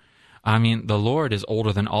new? The Lord is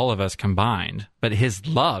older than all of us combined, but his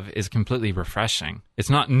love is completely refreshing. It's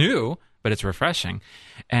not new, but it's refreshing.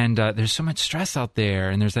 And there's so much stress out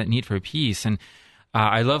there, and there's that need for peace. And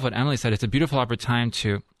I love what Emily said. It's a beautiful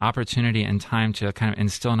opportunity and time to kind of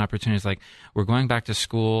instill an opportunity. It's like, we're going back to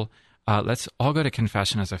school. Let's all go to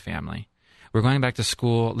confession as a family. We're going back to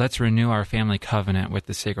school. Let's renew our family covenant with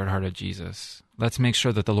the Sacred Heart of Jesus. Let's make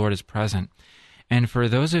sure that the Lord is present. And for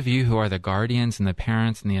those of you who are the guardians and the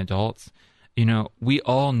parents and the adults, we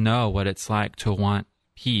all know what it's like to want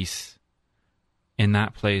peace in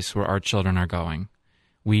that place where our children are going.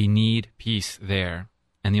 We need peace there.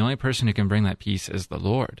 And the only person who can bring that peace is the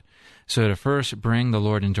Lord. So to first bring the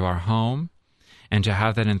Lord into our home, and to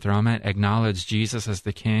have that enthronement, acknowledge Jesus as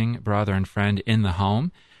the King, brother, and friend in the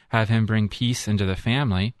home, have him bring peace into the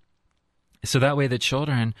family. So that way the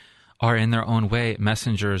children are in their own way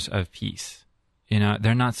messengers of peace.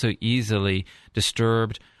 They're not so easily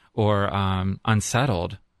disturbed or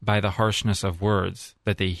unsettled by the harshness of words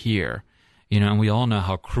that they hear. And we all know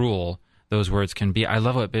how cruel those words can be. I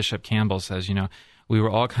love what Bishop Campbell says, we were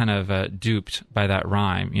all kind of duped by that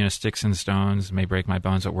rhyme, sticks and stones may break my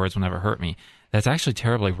bones, but words will never hurt me. That's actually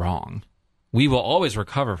terribly wrong. We will always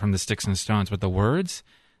recover from the sticks and stones, but the words,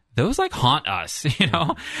 those haunt us,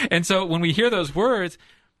 And so when we hear those words,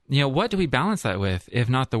 what do we balance that with, if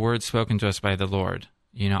not the words spoken to us by the Lord?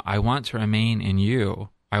 I want to remain in you.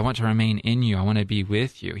 I want to remain in you. I want to be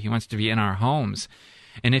with you. He wants to be in our homes.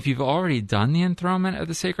 And if you've already done the enthronement of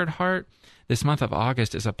the Sacred Heart, this month of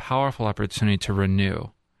August is a powerful opportunity to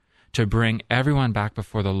renew, to bring everyone back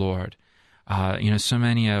before the Lord. So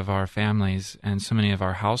many of our families and so many of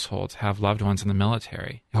our households have loved ones in the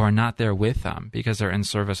military who are not there with them because they're in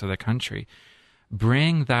service of the country.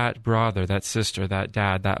 Bring that brother, that sister, that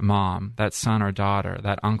dad, that mom, that son or daughter,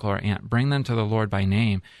 that uncle or aunt, bring them to the Lord by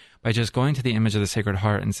name by just going to the image of the Sacred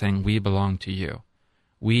Heart and saying, we belong to you.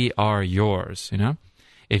 We are yours,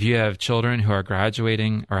 If you have children who are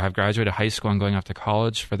graduating or have graduated high school and going off to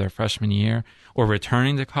college for their freshman year or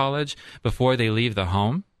returning to college before they leave the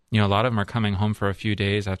home, a lot of them are coming home for a few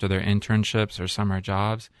days after their internships or summer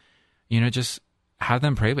jobs, just have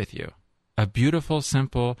them pray with you. A beautiful,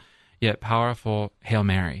 simple, yet powerful Hail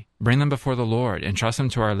Mary. Bring them before the Lord. Entrust them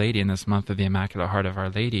to Our Lady in this month of the Immaculate Heart of Our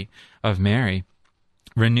Lady of Mary.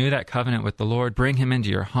 Renew that covenant with the Lord. Bring him into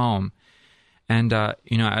your home. And,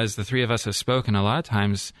 as the three of us have spoken, a lot of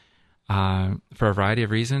times, for a variety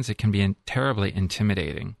of reasons, it can be terribly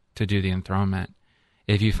intimidating to do the enthronement.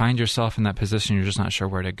 If you find yourself in that position, you're just not sure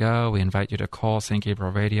where to go, we invite you to call St.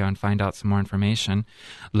 Gabriel Radio and find out some more information.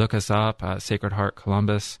 Look us up, Sacred Heart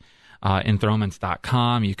Columbus,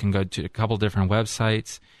 enthronements.com. You can go to a couple different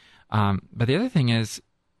websites. But the other thing is,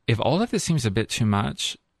 if all of this seems a bit too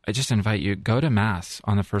much, I just invite you, go to Mass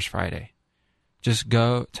on the first Friday. Just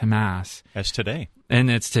go to Mass. That's today. And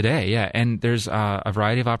it's today, yeah. And there's a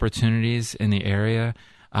variety of opportunities in the area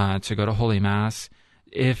to go to Holy Mass.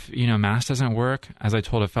 If, Mass doesn't work, as I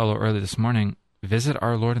told a fellow early this morning, visit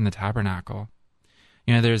Our Lord in the Tabernacle.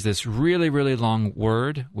 There's this really, really long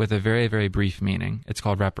word with a very, very brief meaning. It's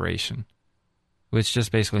called reparation, which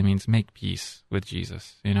just basically means make peace with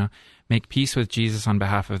Jesus, Make peace with Jesus on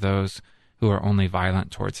behalf of those who are only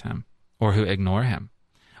violent towards him or who ignore him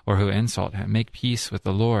or who insult him. Make peace with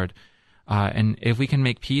the Lord. And if we can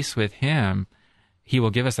make peace with him, he will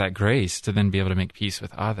give us that grace to then be able to make peace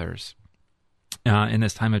with others. In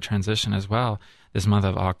this time of transition as well, this month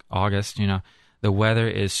of August, the weather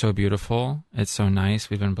is so beautiful. It's so nice.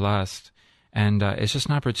 We've been blessed. And it's just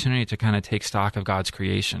an opportunity to kind of take stock of God's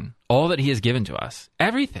creation, all that he has given to us,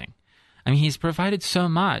 everything. I mean, he's provided so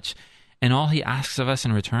much. And all he asks of us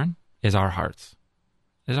in return is our hearts,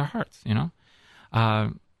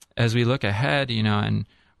 As we look ahead, and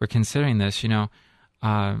we're considering this,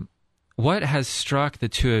 what has struck the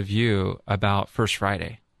two of you about First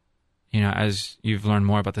Friday? As you've learned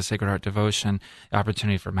more about the Sacred Heart devotion, the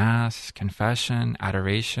opportunity for Mass, confession,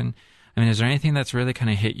 adoration. I mean, is there anything that's really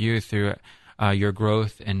kind of hit you through your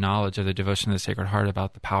growth and knowledge of the devotion of the Sacred Heart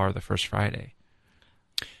about the power of the First Friday?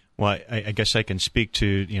 Well, I guess I can speak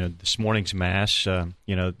to, this morning's Mass.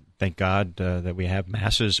 Thank God that we have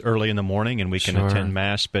Masses early in the morning and we can attend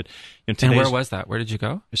Mass. But and where was that? Where did you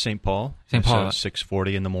go? St. Paul. St. Paul.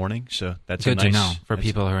 6:40 in the morning. So that's good to know for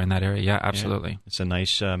people who are in that area. Yeah, absolutely. Yeah, it's a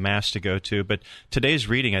nice Mass to go to. But today's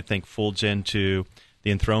reading, I think, folds into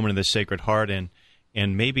the enthronement of the Sacred Heart and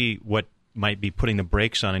maybe what might be putting the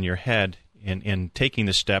brakes on in your head in taking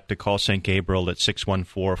the step to call St. Gabriel at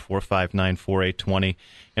 614-459-4820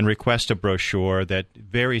 and request a brochure that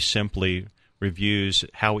very simply reviews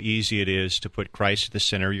how easy it is to put Christ at the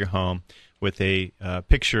center of your home with a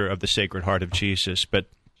picture of the Sacred Heart of Jesus. But,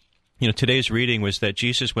 today's reading was that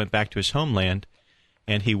Jesus went back to his homeland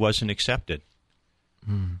and he wasn't accepted.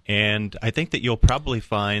 And I think that you'll probably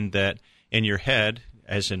find that in your head,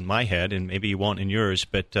 as in my head, and maybe you won't in yours,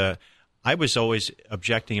 but I was always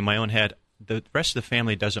objecting in my own head, the rest of the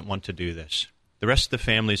family doesn't want to do this. The rest of the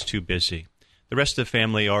family is too busy. The rest of the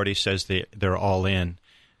family already says they're all in.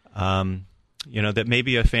 That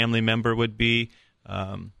maybe a family member would be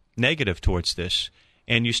negative towards this.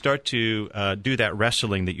 And you start to do that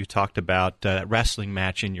wrestling that you talked about, that wrestling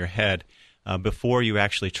match in your head before you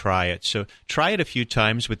actually try it. So try it a few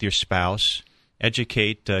times with your spouse,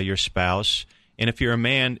 educate your spouse, and if you're a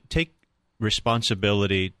man, take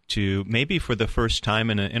responsibility to maybe for the first time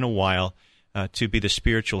in a while to be the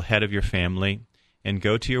spiritual head of your family and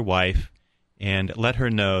go to your wife and let her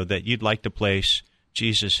know that you'd like to place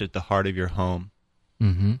Jesus at the heart of your home.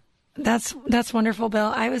 Mm-hmm. That's wonderful,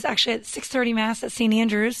 Bill. I was actually at 6:30 Mass at St.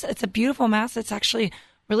 Andrew's. It's a beautiful Mass. It's actually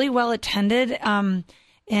really well attended, and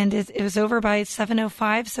it was over by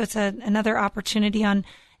 7:05, so it's another opportunity on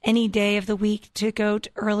any day of the week to go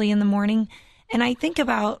early in the morning. And I think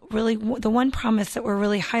about really the one promise that we're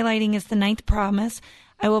really highlighting is the 9th promise.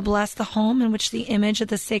 I will bless the home in which the image of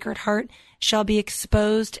the Sacred Heart shall be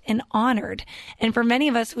exposed and honored. And for many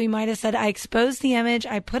of us, we might have said, I exposed the image,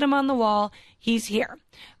 I put him on the wall, he's here.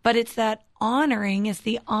 But it's that honoring is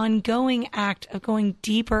the ongoing act of going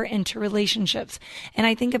deeper into relationships. And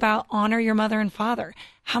I think about honor your mother and father.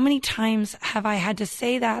 How many times have I had to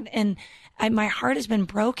say that? And my heart has been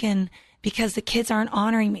broken because the kids aren't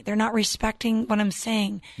honoring me. They're not respecting what I'm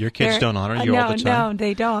saying. Your kids don't honor you all the time? No,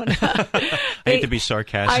 they don't. I hate to be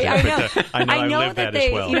sarcastic, but I live that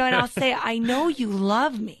as well. And I'll say, I know you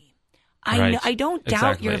love me. I don't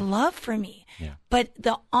doubt your love for me. Yeah. But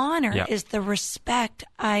the honor is the respect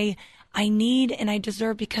I need and I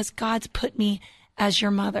deserve because God's put me as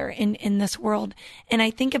your mother in this world. And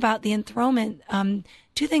I think about the enthronement.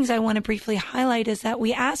 Two things I want to briefly highlight is that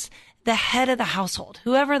we ask the head of the household,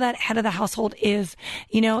 whoever that head of the household is,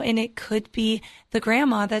 and it could be the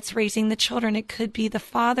grandma that's raising the children. It could be the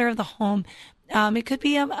father of the home. It could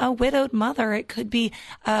be a widowed mother. It could be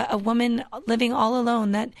a woman living all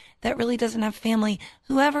alone that really doesn't have family.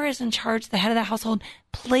 Whoever is in charge, the head of the household,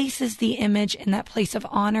 places the image in that place of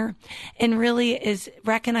honor and really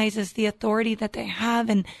recognizes the authority that they have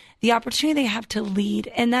and the opportunity they have to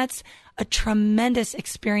lead. And that's a tremendous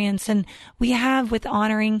experience. And we have, with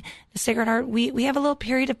honoring the Sacred Heart, we have a little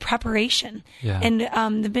period of preparation. Yeah.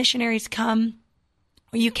 And the missionaries come.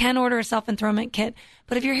 You can order a self-enthronement kit,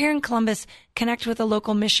 but if you're here in Columbus, connect with a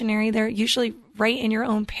local missionary. They're usually right in your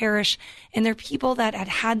own parish, and they're people that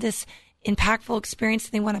had this impactful experience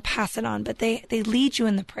and they want to pass it on, but they lead you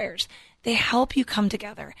in the prayers. They help you come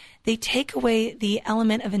together. They take away the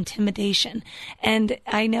element of intimidation. And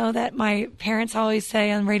I know that my parents always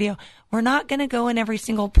say on radio, we're not going to go in every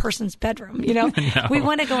single person's bedroom. No. We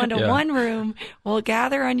want to go into one room. We'll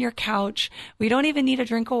gather on your couch. We don't even need a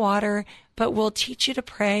drink of water, but we'll teach you to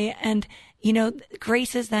pray. And,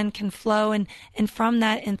 graces then can flow. And from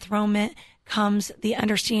that enthronement comes the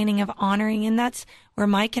understanding of honoring. And that's where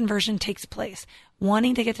my conversion takes place.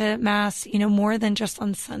 Wanting to get to Mass, more than just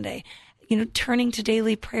on Sunday. Turning to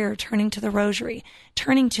daily prayer, turning to the rosary,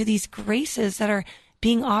 turning to these graces that are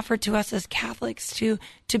being offered to us as Catholics to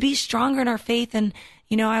be stronger in our faith. And,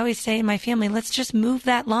 I always say in my family, let's just move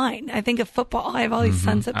that line. I think of football. I have all these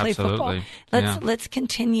sons that play football. Let's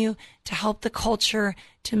continue to help the culture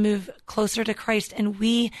to move closer to Christ. And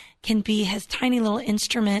we can be his tiny little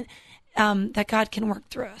instrument that God can work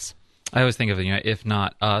through us. I always think of it, if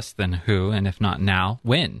not us, then who? And if not now,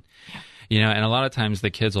 when? Yeah. And a lot of times the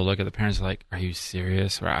kids will look at the parents like, are you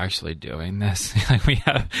serious? We're actually doing this? Like we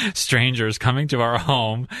have strangers coming to our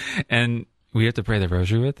home and we have to pray the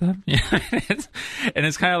rosary with them. And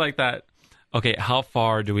it's kind of like that. Okay, how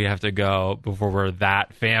far do we have to go before we're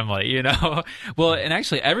that family, Well, and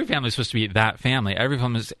actually every family is supposed to be that family. Every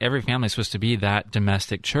family is supposed to be that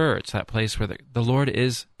domestic church, that place where the Lord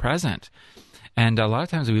is present. And a lot of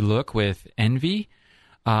times we look with envy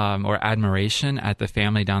or admiration at the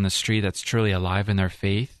family down the street that's truly alive in their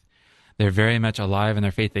faith. They're very much alive in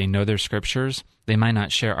their faith. They know their scriptures. They might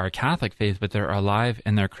not share our Catholic faith, but they're alive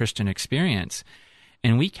in their Christian experience.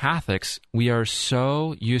 And we Catholics, we are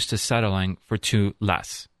so used to settling for too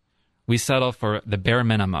less. We settle for the bare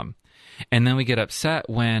minimum. And then we get upset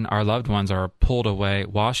when our loved ones are pulled away,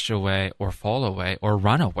 washed away, or fall away, or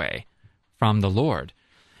run away from the Lord.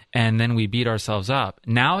 And then we beat ourselves up.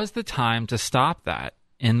 Now is the time to stop that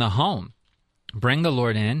in the home. Bring the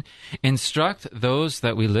Lord in, instruct those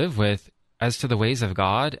that we live with as to the ways of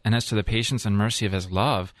God and as to the patience and mercy of his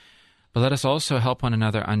love. But let us also help one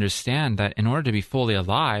another understand that in order to be fully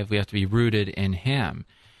alive, we have to be rooted in him.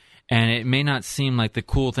 And it may not seem like the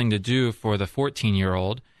cool thing to do for the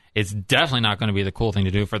 14-year-old. It's definitely not going to be the cool thing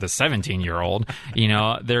to do for the 17-year-old.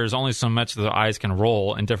 There's only so much that the eyes can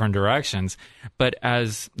roll in different directions. But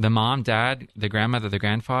as the mom, dad, the grandmother, the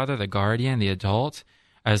grandfather, the guardian, the adult,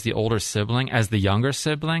 as the older sibling, as the younger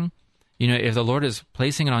sibling, if the Lord is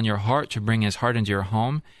placing it on your heart to bring his heart into your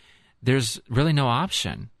home, there's really no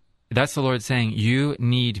option. That's the Lord saying, you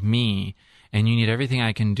need me, and you need everything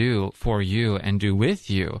I can do for you and do with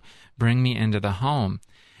you. Bring me into the home.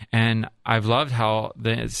 And I've loved how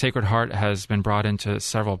the Sacred Heart has been brought into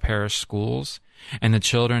several parish schools, and the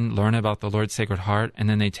children learn about the Lord's Sacred Heart, and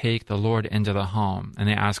then they take the Lord into the home, and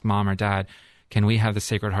they ask mom or dad, can we have the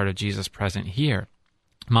Sacred Heart of Jesus present here?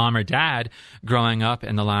 Mom or dad, growing up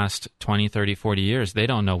in the last 20, 30, 40 years, they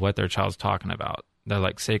don't know what their child's talking about. They're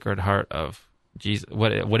like, Sacred Heart of Jesus,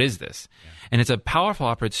 what is this? Yeah. And it's a powerful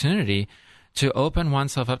opportunity to open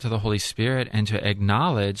oneself up to the Holy Spirit and to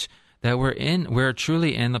acknowledge that we're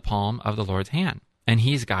truly in the palm of the Lord's hand. And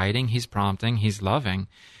he's guiding, he's prompting, he's loving.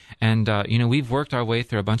 And, we've worked our way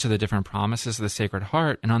through a bunch of the different promises of the Sacred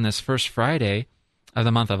Heart. And on this first Friday of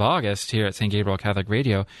the month of August here at St. Gabriel Catholic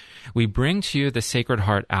Radio, we bring to you the Sacred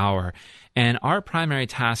Heart Hour. And our primary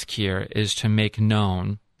task here is to make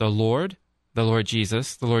known the Lord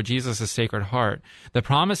Jesus, the Lord Jesus' Sacred Heart, the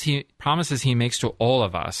promises he makes to all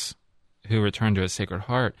of us who return to his Sacred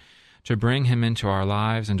Heart, to bring him into our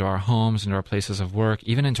lives, into our homes, into our places of work,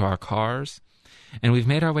 even into our cars. And we've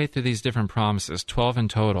made our way through these different promises, 12 in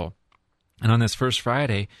total. And on this first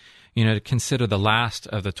Friday, to consider the last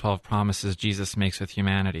of the 12 promises Jesus makes with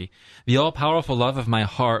humanity. The all-powerful love of my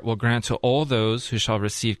heart will grant to all those who shall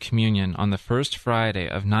receive communion on the first Friday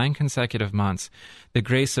of 9 consecutive months the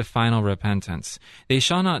grace of final repentance. They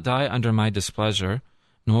shall not die under my displeasure,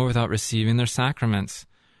 nor without receiving their sacraments.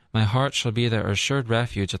 My heart shall be their assured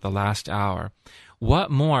refuge at the last hour.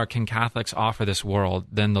 What more can Catholics offer this world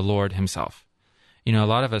than the Lord himself? A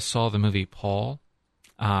lot of us saw the movie Paul,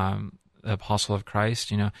 the Apostle of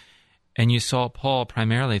Christ, and you saw Paul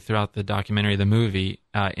primarily throughout the documentary, the movie,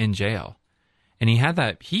 in jail. And he had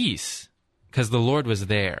that peace because the Lord was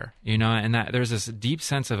there, and that there's this deep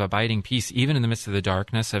sense of abiding peace, even in the midst of the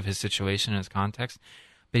darkness of his situation and his context.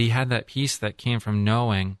 But he had that peace that came from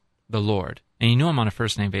knowing the Lord. And he knew him on a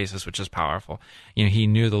first-name basis, which is powerful. He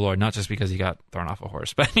knew the Lord, not just because he got thrown off a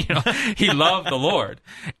horse, but, he loved the Lord.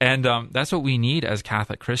 And that's what we need as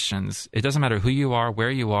Catholic Christians. It doesn't matter who you are,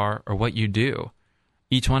 where you are, or what you do.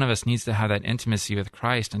 Each one of us needs to have that intimacy with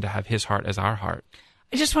Christ and to have his heart as our heart.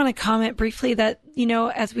 I just want to comment briefly that,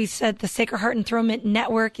 as we said, the Sacred Heart Enthronement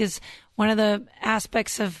Network is one of the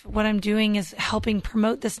aspects of what I'm doing is helping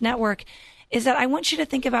promote this network. Is that I want you to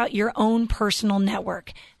think about your own personal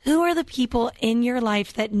network. Who are the people in your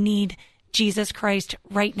life that need Jesus Christ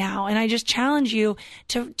right now? And I just challenge you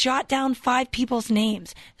to jot down 5 people's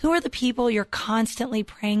names. Who are the people you're constantly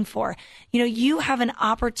praying for? You have an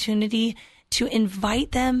opportunity to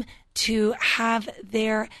invite them to have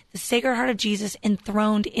the Sacred Heart of Jesus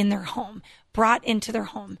enthroned in their home, brought into their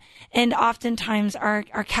home. And oftentimes our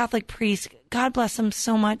Catholic priests, God bless them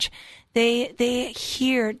so much, they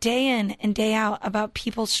hear day in and day out about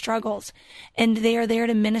people's struggles, and they are there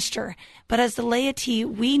to minister. But as the laity,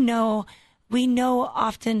 we know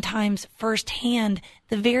oftentimes firsthand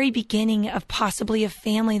the very beginning of possibly a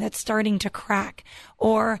family that's starting to crack,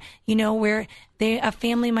 or, where a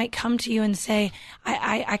family might come to you and say,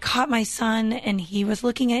 I caught my son and he was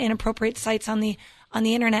looking at inappropriate sites on the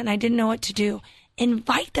internet and I didn't know what to do.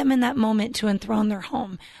 Invite them in that moment to enthrone their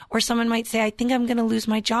home. Or someone might say, I think I'm going to lose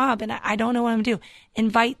my job and I don't know what I'm going to do.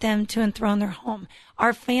 Invite them to enthrone their home.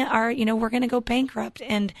 We're going to go bankrupt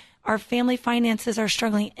and our family finances are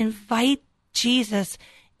struggling. Invite Jesus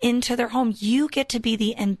into their home. You get to be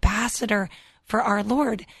the ambassador for our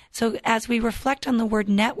Lord. So as we reflect on the word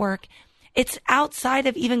network, it's outside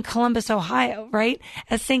of even Columbus, Ohio, right?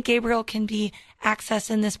 As St. Gabriel can be accessed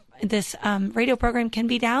and this radio program can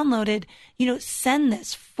be downloaded, send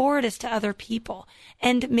this, forward this to other people.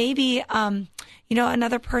 And maybe,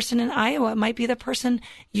 another person in Iowa might be the person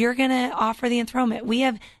you're going to offer the enthronement. We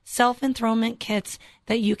have self-enthronement kits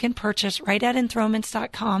that you can purchase right at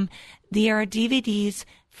enthronements.com. There are DVDs,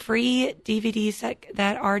 free DVDs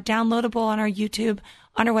that are downloadable on our YouTube,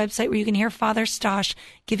 on our website, where you can hear Father Stosh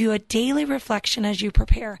give you a daily reflection as you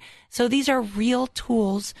prepare. So these are real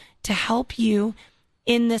tools to help you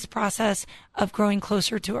in this process of growing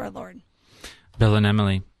closer to our Lord. Bill and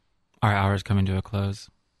Emily, our hour is coming to a close.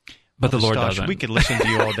 But the Lord doesn't. We could listen to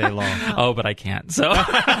you all day long. Oh, but I can't. So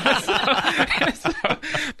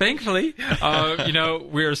thankfully,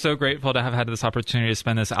 we are so grateful to have had this opportunity to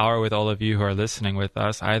spend this hour with all of you who are listening with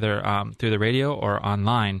us, either through the radio or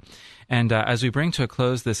online. And as we bring to a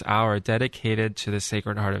close this hour dedicated to the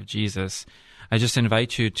Sacred Heart of Jesus, I just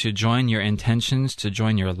invite you to join your intentions, to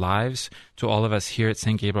join your lives, to all of us here at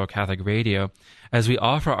St. Gabriel Catholic Radio, as we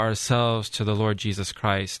offer ourselves to the Lord Jesus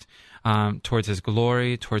Christ, towards his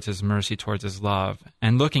glory, towards his mercy, towards his love.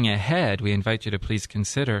 And looking ahead, we invite you to please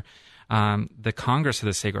consider the Congress of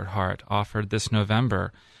the Sacred Heart offered this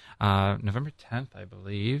November, November 10th, I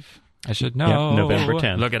believe. I should know. Yep, November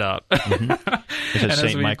 10th. Look it up. Mm-hmm. It's at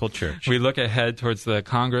St. Michael Church. We look ahead towards the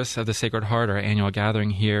Congress of the Sacred Heart, our annual gathering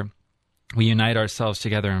here. We unite ourselves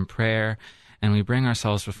together in prayer, and we bring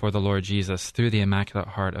ourselves before the Lord Jesus through the Immaculate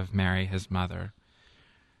Heart of Mary, his mother.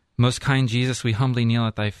 Most kind Jesus, we humbly kneel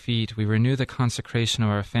at thy feet. We renew the consecration of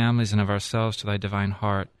our families and of ourselves to thy divine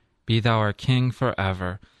heart. Be thou our King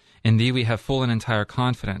forever. In thee we have full and entire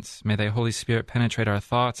confidence. May thy Holy Spirit penetrate our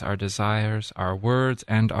thoughts, our desires, our words,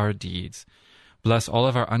 and our deeds. Bless all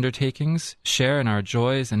of our undertakings, share in our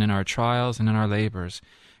joys and in our trials and in our labors.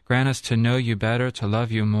 Grant us to know you better, to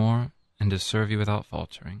love you more, and to serve you without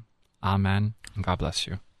faltering. Amen, and God bless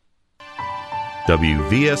you.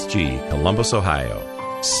 WVSG, Columbus, Ohio.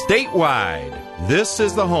 Statewide, this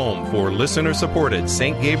is the home for listener-supported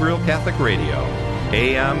St. Gabriel Catholic Radio,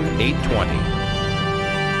 AM 820.